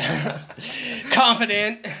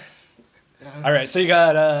 Confident. All right, so you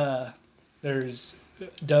got, there's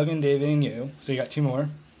Doug and David and you, so you got two more.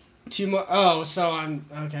 Two more. Oh, so I'm,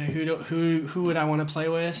 okay, who would I want to play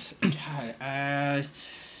with? God,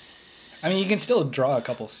 I mean, you can still draw a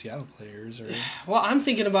couple Seattle players. Well, I'm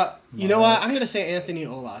thinking about... You know what? I'm going to say Anthony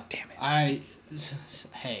Ola. Damn it.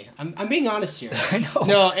 I'm being honest here. I know.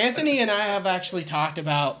 No, Anthony and I have actually talked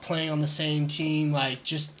about playing on the same team,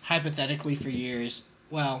 just hypothetically for years.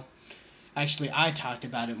 Well, actually, I talked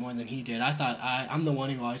about it more than he did. I thought I'm the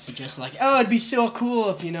one who always suggested, it'd be so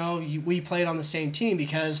cool if, we played on the same team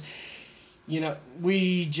because...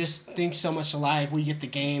 we just think so much alike. We get the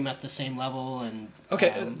game at the same level, and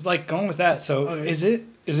okay, going with that. So is it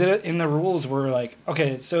in the rules where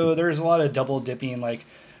okay, so there's a lot of double dipping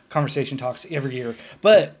conversation talks every year,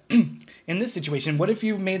 but in this situation, what if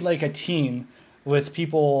you made a team with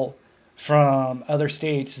people from other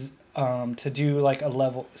states to do a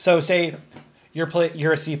level? So say you're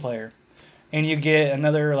a C player, and you get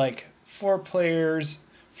another 4 players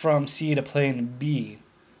from C to play in B.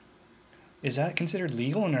 Is that considered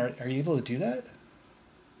legal, and are you able to do that?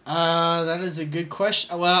 That is a good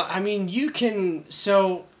question. Well, I mean, you can.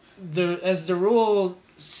 So as the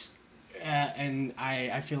rules, and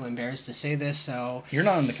I feel embarrassed to say this. So you're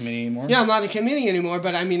not on the committee anymore. Yeah, I'm not on the committee anymore.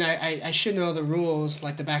 But I mean, I should know the rules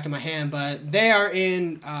like the back of my hand. But they are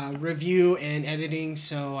in review and editing,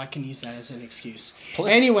 so I can use that as an excuse.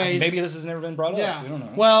 Plus, anyways, maybe this has never been brought up. We don't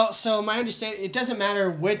know. Well, so my understanding, it doesn't matter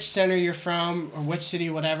which center you're from or which city,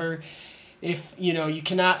 whatever. If you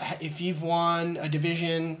cannot, if you've won a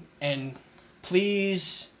division, and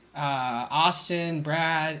please, Austin,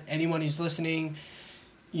 Brad, anyone who's listening,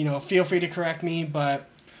 feel free to correct me, but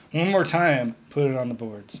one more time, put it on the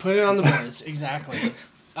boards. Put it on the boards, exactly.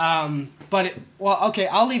 Okay,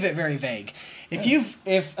 I'll leave it very vague.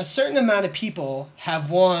 If a certain amount of people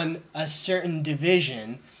have won a certain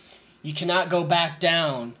division, you cannot go back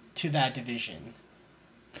down to that division.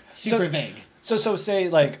 Super vague. So say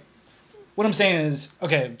like, what I'm saying is,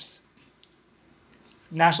 okay,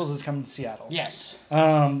 Nationals is coming to Seattle. Yes.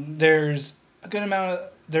 There's a good amount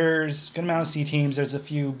of C teams. There's a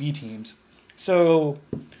few B teams. So,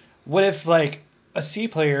 what if like a C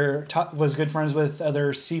player was good friends with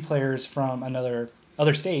other C players from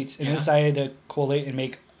other states and decided to collate and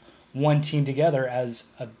make one team together as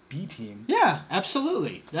a B team? Yeah,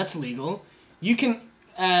 absolutely. That's legal. You can,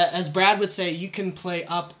 as Brad would say, you can play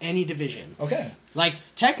up any division. Okay. Like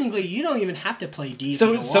technically, you don't even have to play D.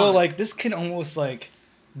 So like this can almost like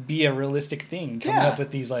be a realistic thing coming up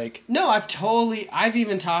with these like. No, I've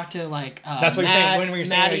even talked to like that's what you're saying when you're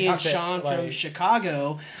saying Maddie like, and Sean from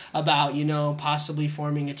Chicago about possibly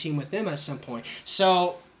forming a team with them at some point.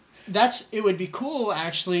 So it would be cool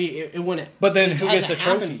actually. It wouldn't. But then who gets the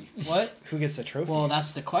trophy? What? Who gets the trophy? Well,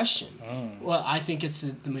 that's the question. Oh. Well, I think it's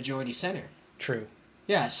the majority center. True.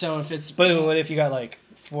 Yeah. So if it's. But what if you got like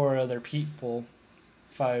 4 other people,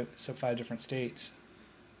 5 different states?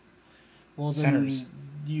 Well, then centers.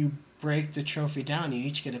 You break the trophy down. You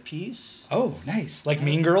each get a piece. Oh, nice! Like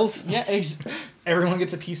Mean Girls. Yeah. Everyone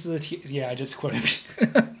gets a piece of the. Yeah, I just quoted.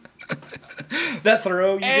 That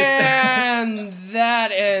throw.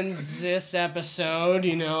 That ends this episode.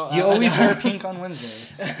 You always wear pink on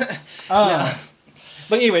Wednesday. No.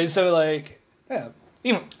 But anyway, so like, yeah.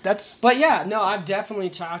 That's. But yeah, no, I've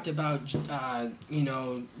definitely talked about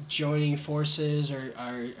joining forces or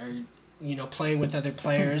playing with other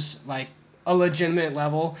players like a legitimate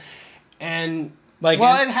level, and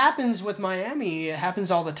it happens with Miami. It happens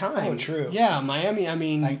all the time. Oh, true. Yeah, Miami. I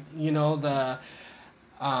mean, the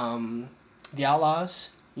Outlaws.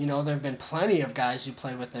 There have been plenty of guys who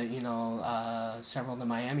played with several of the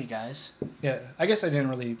Miami guys. Yeah, I guess I didn't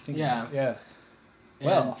really think. Yeah. Of that. Yeah.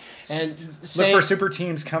 Well, and look for super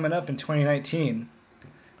teams coming up in 2019.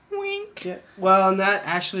 Wink. Yeah. Well, and that's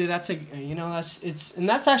actually the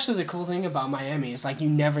cool thing about Miami is like you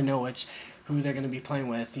never know who they're going to be playing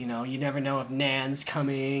with. You never know if Nan's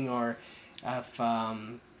coming or if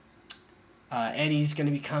Eddie's going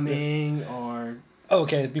to be coming or.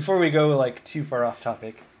 Okay, before we go like too far off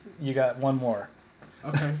topic, you got one more.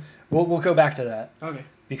 Okay. We'll go back to that. Okay.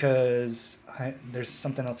 Because there's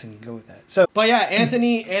something else that can go with that. So, but yeah,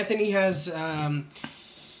 Anthony has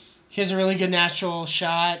he has a really good natural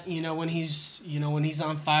shot. When he's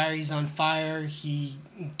on fire, he's on fire. He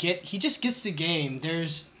just gets the game.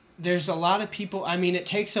 There's a lot of people. I mean, it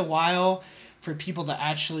takes a while for people to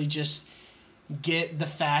actually just get the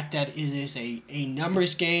fact that it is a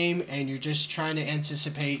numbers game and you're just trying to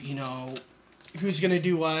anticipate who's going to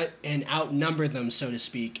do what and outnumber them, so to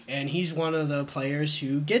speak. And he's one of the players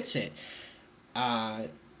who gets it.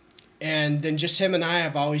 And then just him and I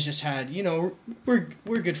have always just had, we're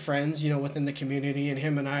good friends, within the community. And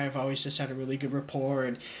him and I have always just had a really good rapport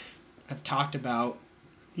and have talked about,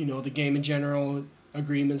 the game in general,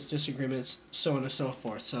 agreements, disagreements, so on and so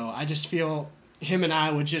forth. So I just feel him and I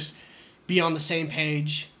would just be on the same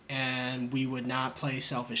page and we would not play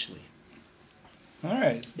selfishly. All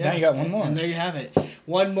right. Yeah. Now you got one more. And there you have it.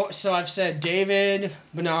 One more. So I've said David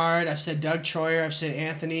Bernard. I've said Doug Troyer. I've said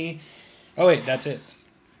Anthony. Oh, wait. That's it.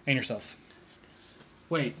 And yourself.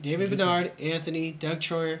 Wait. David Bernard, Anthony, Doug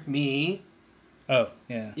Troyer, me. Oh,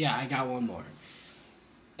 yeah. Yeah, I got one more.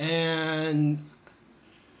 And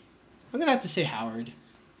I'm going to have to say Howard.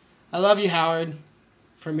 I love you, Howard,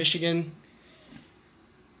 from Michigan.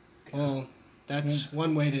 Well, that's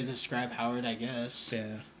one way to describe Howard, I guess.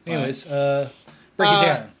 Yeah. Anyways, break it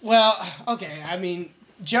down. Well, okay. I mean,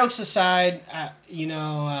 jokes aside,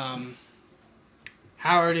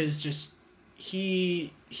 Howard is just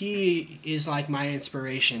he is like my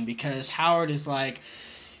inspiration because Howard is like,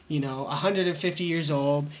 150 years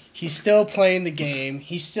old. He's still playing the game.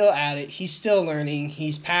 He's still at it. He's still learning.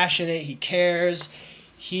 He's passionate. He cares.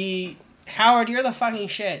 Howard, you're the fucking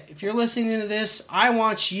shit. If you're listening to this, I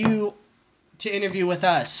want you to interview with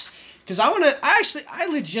us. Because I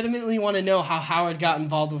legitimately want to know how Howard got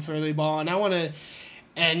involved with early ball.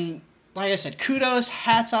 And like I said, kudos,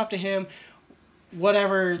 hats off to him.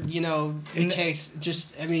 Whatever, it takes.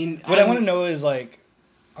 What I want to know is, like,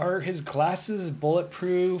 are his glasses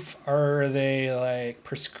bulletproof? Are they, like,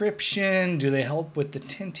 prescription? Do they help with the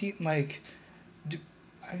tinting? Like,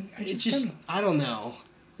 I don't know.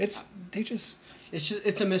 It's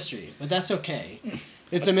a mystery, but that's okay.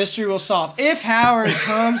 It's a mystery we'll solve. If Howard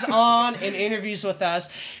comes on and interviews with us,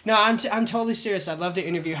 no, I'm totally serious. I'd love to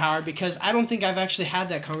interview Howard because I don't think I've actually had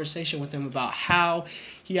that conversation with him about how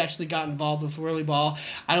he actually got involved with Whirly Ball.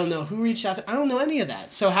 I don't know who reached out to. I don't know any of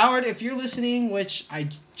that. So Howard, if you're listening, which I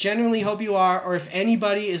genuinely hope you are, or if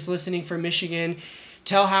anybody is listening from Michigan,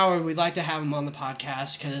 tell Howard we'd like to have him on the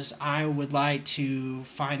podcast because I would like to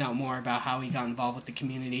find out more about how he got involved with the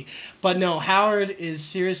community. But no, Howard is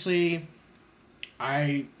seriously...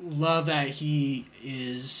 I love that he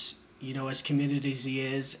is, as committed as he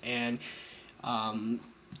is, and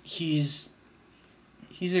he's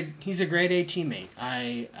a grade A teammate.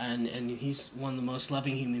 And he's one of the most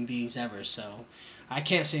loving human beings ever. So I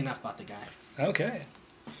can't say enough about the guy. Okay.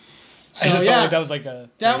 So, I just yeah, felt like that was like a...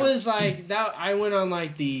 That was like that. I went on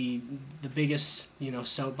like the biggest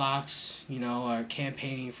soapbox, or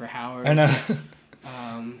campaigning for Howard. I know.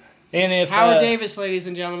 And if Howard Davis, ladies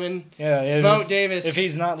and gentlemen, vote Davis. If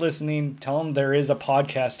he's not listening, tell him there is a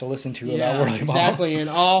podcast to listen to about Whirly Ball. Exactly, and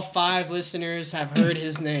all 5 listeners have heard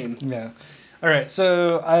his name. Yeah. All right,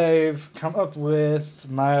 so I've come up with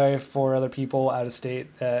my 4 other people out of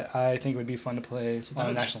state that I think would be fun to play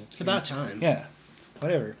on a national team. It's about time. Yeah,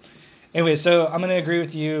 whatever. Anyway, so I'm going to agree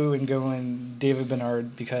with you and go in David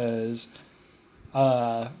Bernard because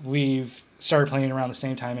we've started playing around the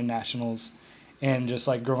same time in nationals. And just,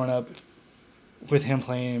 like, growing up with him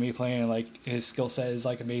playing and me playing, like, his skill set is,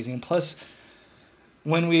 like, amazing. Plus,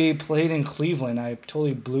 when we played in Cleveland, I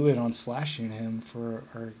totally blew it on slashing him for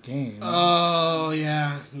our game. Oh,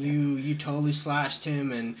 yeah. You totally slashed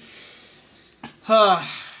him, and... I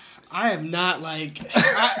have not, like...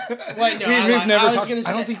 I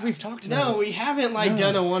don't think we've talked about it. No, we haven't,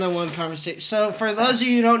 done a one-on-one conversation. So, for those of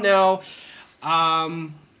you who don't know,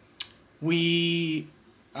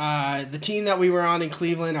 the team that we were on in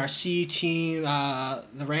Cleveland, our C team,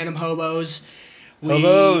 the Random Hobos.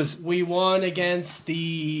 We won against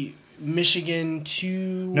the Michigan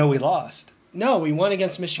 2. No, we lost. No, we won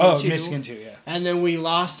against Michigan 2. Oh, Michigan 2, yeah. And then we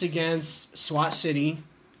lost against SWAT City.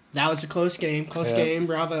 That was a close game. Game.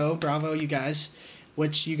 Bravo, you guys.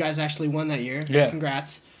 Which you guys actually won that year. Yeah.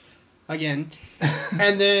 Congrats. Again.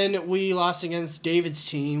 And then we lost against David's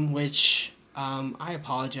team, which... I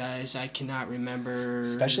apologize. I cannot remember.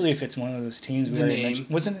 Especially if it's one of those teams we already mentioned.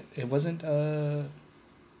 It wasn't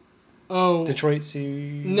Detroit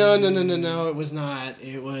C. No. It was not.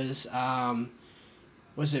 It was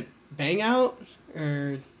was it Bang Out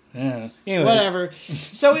or Anyways. whatever.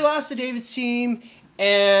 So we lost to David's team,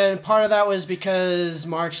 and part of that was because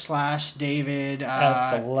Mark slashed David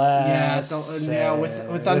at the last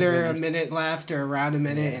with under a minute left or around a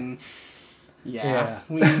minute, and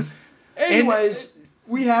we. Anyways,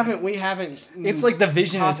 we haven't. It's like the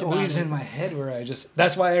vision is always in my head where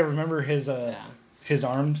that's why I remember his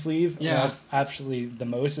arm sleeve. Yeah, that's actually the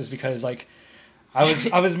most is because like I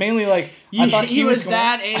was mainly like I thought he was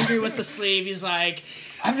that angry with the sleeve. He's like,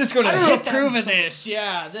 I'm just going to approve of this.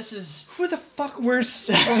 Yeah, this is who the fuck wears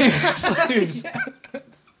sleeves.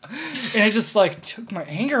 And I just like took my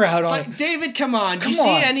anger out on it. David, come on. Do you see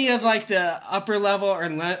any of like the upper level or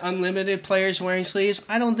unlimited players wearing sleeves?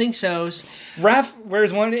 I don't think so. Raph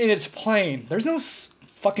wears one and it's plain. There's no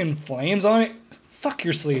fucking flames on it. Fuck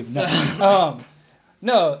your sleeve. No.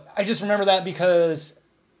 No, I just remember that because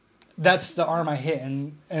that's the arm I hit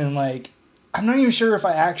and like I'm not even sure if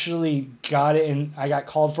I actually got it and I got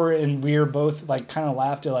called for it and we were both like kind of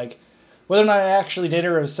laughed at like whether or not I actually did it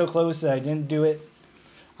or it was so close that I didn't do it.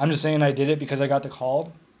 I'm just saying I did it because I got the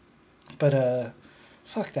call. But,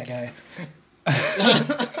 fuck that guy.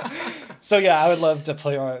 So, yeah, I would love to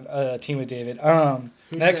play on a team with David.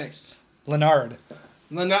 Who's next? Leonard.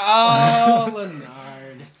 Leonard.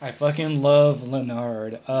 I fucking love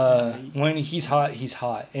Leonard. When he's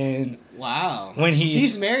hot. And wow. When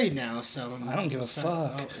he's married now, so... I don't give a fuck.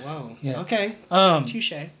 Oh, wow. Yeah. Okay.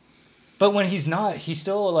 Touche. But when he's not, he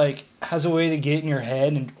still, like, has a way to get in your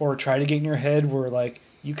head or try to get in your head where, like,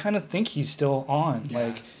 you kind of think he's still on. Yeah.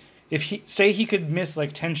 Like, if he could miss,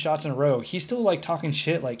 like, 10 shots in a row, he's still, like, talking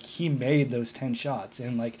shit like he made those 10 shots.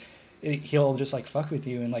 And, like, he'll just, like, fuck with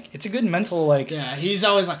you. And, like, it's a good mental, like... Yeah, he's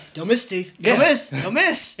always like, don't miss, Steve. Don't miss. Don't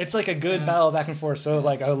miss. It's, like, a good battle back and forth. So,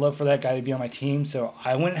 like, I would love for that guy to be on my team so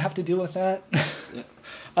I wouldn't have to deal with that.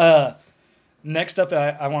 Yeah. Next up,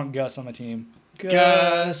 I want Gus on my team.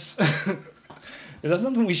 Gus. Is that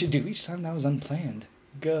something we should do each time that was unplanned?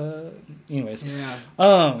 Anyways. Yeah.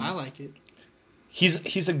 I like it.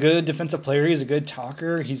 He's a good defensive player. He's a good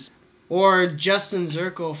talker. Or Justin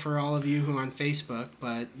Zirkle for all of you who are on Facebook,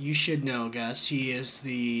 but you should know Gus. He is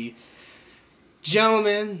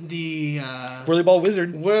gentleman, the Whirly Ball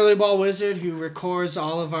Wizard. Whirly Ball Wizard, who records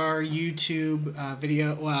all of our YouTube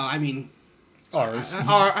video. Well, I mean, Ours.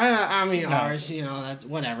 ours. You know, that's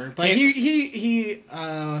whatever. But he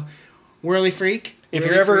Whirly Freak. If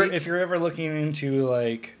you're ever looking into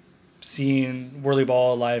like seeing Whirly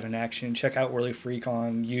Ball live in action, check out Whirly Freak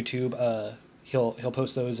on YouTube. He'll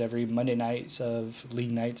post those every Monday nights of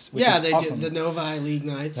league nights. Which is they awesome. do the Novi League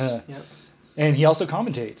nights. Yep. And he also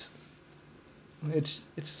commentates. It's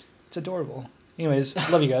adorable. Anyways,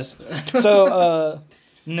 love you guys. So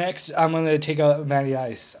next, I'm gonna take out Matty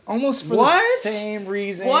Ice, almost for the same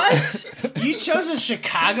reason. What? You chose a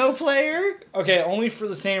Chicago player? Okay, only for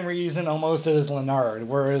the same reason almost as Leonard.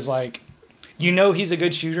 Whereas like, you know he's a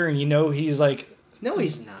good shooter, and you know he's like. No,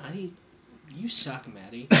 he's not. You suck,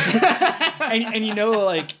 Matty. and you know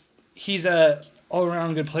like he's a all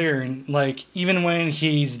around good player, and like even when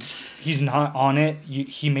he's not on it,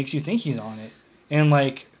 he makes you think he's on it, and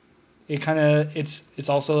like it kind of it's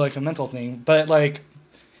also like a mental thing, but like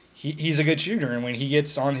he's a good shooter, and when he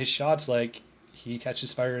gets on his shots, like he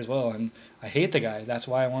catches fire as well, and I hate the guy. That's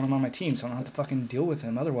why I want him on my team, so I don't have to fucking deal with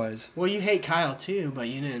him otherwise. Well, you hate Kyle too, but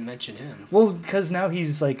you didn't mention him. Well, because now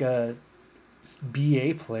he's like a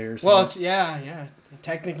BA player. So. Well, it's yeah.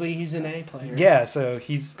 Technically, he's an A player. Yeah, so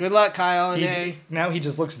he's... Good luck, Kyle, an A. Now he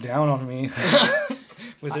just looks down on me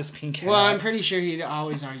with his pink hat. Well, I'm pretty sure he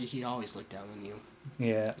always looked down on you.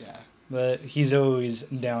 Yeah. Yeah. But he's always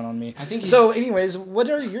down on me. I think So, anyways, what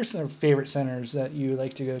are your favorite centers that you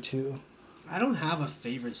like to go to? I don't have a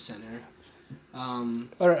favorite center. All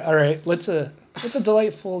right. What's a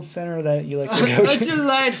delightful center that you like to go to? A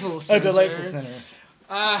delightful center. A delightful center.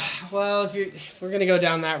 Well, if we're gonna go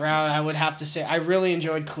down that route, I would have to say I really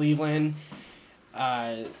enjoyed Cleveland.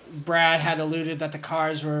 Brad had alluded that the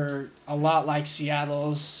cars were a lot like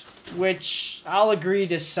Seattle's, which I'll agree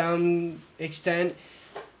to some extent.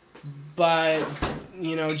 But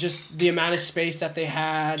you know, just the amount of space that they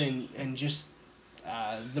had, and just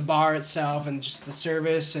the bar itself, and just the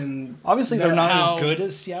service, and obviously they're not as good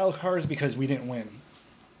as Seattle cars because we didn't win.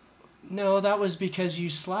 No, that was because you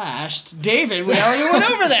slashed David. We already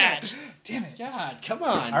went over that. Damn it! God, come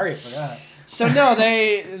on. I already forgot. So no,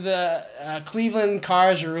 the Cleveland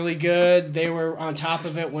cars are really good. They were on top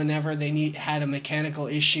of it whenever they had a mechanical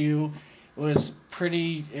issue. It was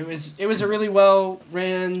a really well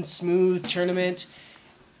ran, smooth tournament.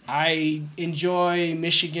 I enjoy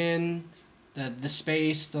Michigan. The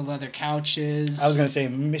space, the leather couches. I was gonna say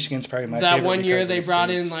Michigan's probably my favorite. That one year they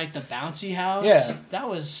brought in like the bouncy house. Yeah, that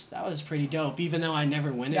was pretty dope. Even though I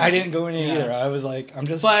never went in. I didn't go in it either. I was like, I'm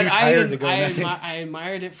just too tired to go in. I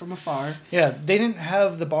admired it from afar. Yeah, they didn't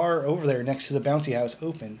have the bar over there next to the bouncy house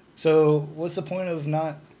open. So what's the point of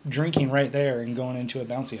not drinking right there and going into a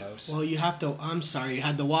bouncy house? Well, you had to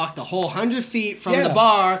walk the whole 100 feet from the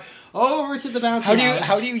bar over to the bouncy house.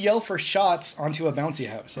 How do you yell for shots onto a bouncy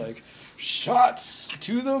house? Like, shots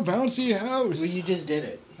to the bouncy house. Well, you just did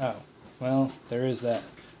it. Oh, well, there is that.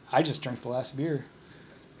 I just drank the last beer.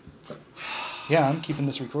 Yeah, I'm keeping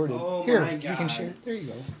this recorded. Oh, Here, my God. You can share. There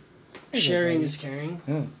you go. Sharing is caring.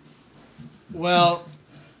 Yeah. Well,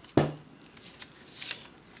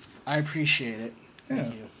 I appreciate it.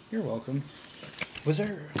 Thank you. You're welcome. What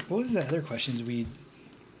was the other questions we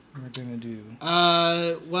were gonna do?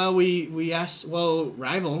 Well, we asked. Well,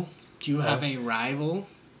 rival. Do you have a rival?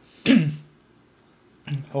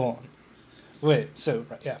 Hold on. Wait. So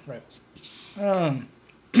yeah, rivals.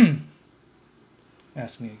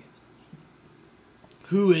 Ask me again.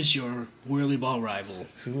 Who is your whirly ball rival?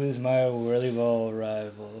 Who is my whirly ball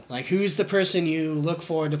rival? Like, who's the person you look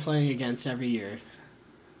forward to playing against every year?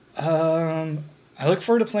 I look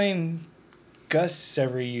forward to playing Gus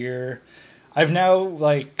every year. I've now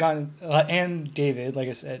like gotten and David, like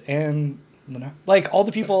I said, and like all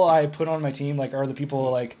the people I put on my team, like are the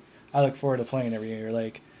people like I look forward to playing every year.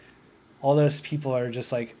 Like all those people are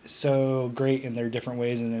just like so great in their different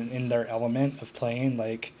ways and in their element of playing.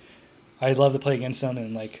 Like I love to play against them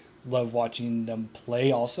and like love watching them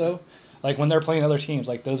play also. Like when they're playing other teams,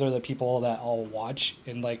 like those are the people that I'll watch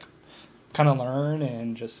and like kind of learn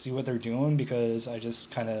and just see what they're doing because I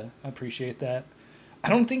just kind of appreciate that. I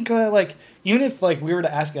don't think like even if like we were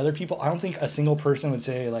to ask other people, I don't think a single person would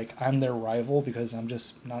say like I'm their rival because I'm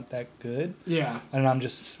just not that good. Yeah. And I'm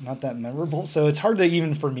just not that memorable. So it's hard to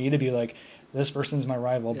even for me to be like this person's my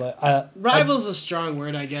rival. Yeah. But rival's a strong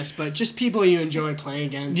word, I guess. But just people you enjoy playing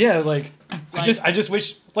against. Yeah, like I just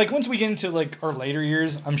wish like once we get into like our later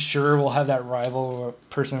years, I'm sure we'll have that rival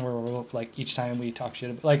person where we'll like each time we talk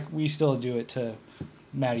shit. Like we still do it to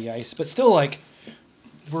Matty Ice, but still like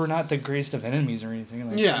we're not the greatest of enemies or anything.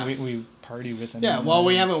 Like, Yeah. we party with them. Yeah, well,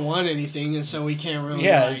 we haven't won anything, and so we can't really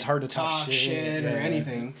it's hard to talk shit or yeah.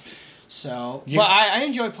 anything. So, but I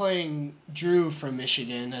enjoy playing Drew from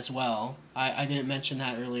Michigan as well. I didn't mention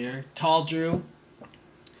that earlier. Tall Drew.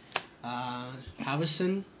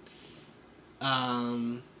 Havison.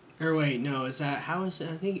 Or wait, no, is that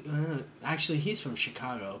Havison? I think, actually, he's from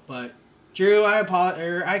Chicago, but... Drew,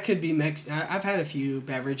 I could be mixed. I've had a few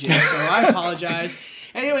beverages, so I apologize.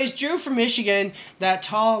 Anyways, Drew from Michigan, that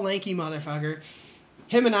tall, lanky motherfucker.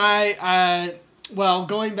 Him and I,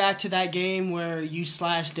 going back to that game where you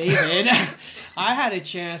slashed David, I had a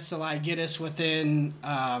chance to like get us within,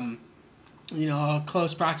 a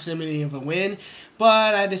close proximity of a win,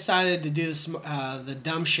 but I decided to do this, the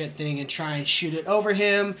dumb shit thing and try and shoot it over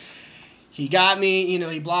him. He got me,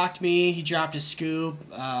 he blocked me. He dropped a scoop.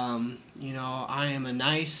 I am a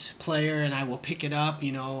nice player, and I will pick it up,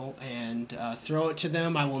 and throw it to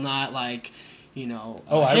them. I will not,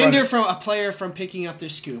 hinder from a player from picking up their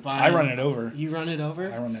scoop. I run it over. You run it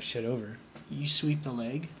over? I run that shit over. You sweep the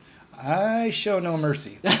leg? I show no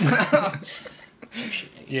mercy.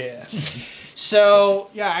 Yeah. So,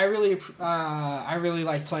 yeah, I really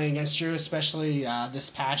like playing against Drew, especially this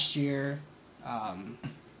past year.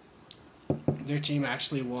 Their team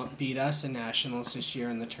actually beat us in nationals this year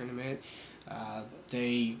in the tournament.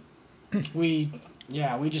 We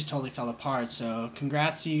just totally fell apart. So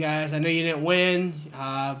congrats to you guys. I know you didn't win,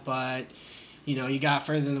 but you got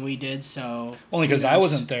further than we did. So only because I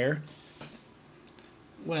wasn't there.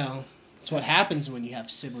 Well, it's what happens when you have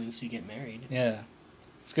siblings who get married. Yeah,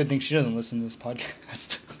 it's a good thing she doesn't listen to this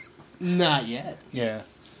podcast. Not yet. Yeah,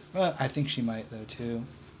 well, I think she might though too.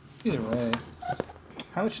 Either way,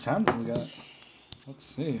 how much time do we got?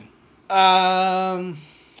 Let's see.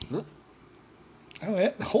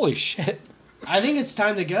 Holy shit. I think it's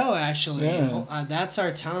time to go, actually. Yeah. That's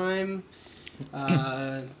our time.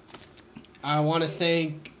 I want to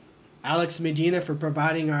thank Alex Medina for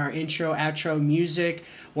providing our intro, outro music.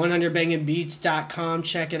 100bangingbeats.com.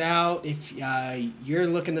 Check it out. If you're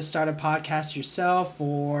looking to start a podcast yourself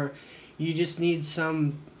or you just need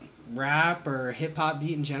some rap or hip-hop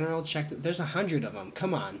beat in general, there's 100 of them.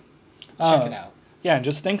 Come on. Check it out. Yeah, and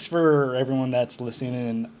just thanks for everyone that's listening.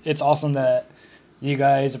 And it's awesome that you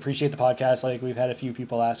guys appreciate the podcast. Like, we've had a few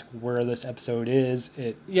people ask where this episode is.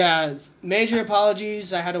 Yeah, major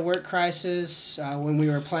apologies. I had a work crisis when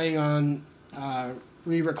we were playing on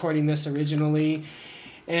re-recording this originally.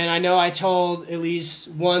 And I know I told at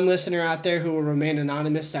least one listener out there who will remain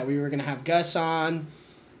anonymous that we were going to have Gus on.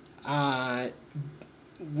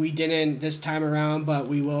 We didn't this time around, but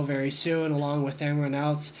we will very soon, along with everyone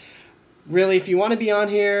else. Really, if you want to be on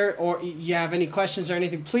here or you have any questions or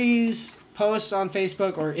anything, please post on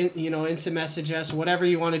Facebook or instant message us, whatever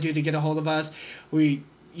you want to do to get a hold of us. If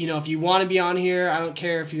you want to be on here, I don't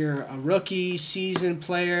care if you're a rookie, seasoned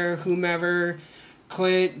player, whomever,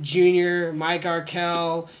 Clint, Junior, Mike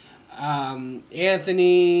Arkell,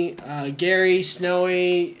 Anthony, Gary,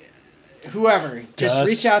 Snowy, whoever, just Gus.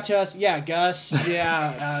 reach out to us. Yeah, Gus.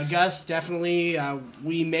 Yeah, Gus, definitely.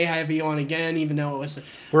 We may have you on again, even though it was a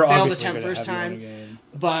failed attempt first time.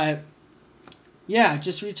 But yeah,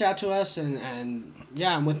 just reach out to us. And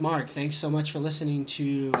yeah, I'm with Mark. Thanks so much for listening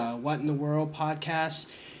to What in the World podcast.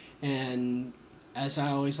 And as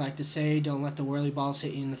I always like to say, don't let the whirly balls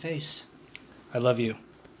hit you in the face. I love you.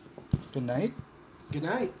 Good night. Good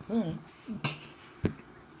night.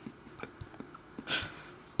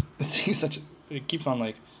 It keeps on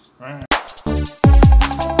like...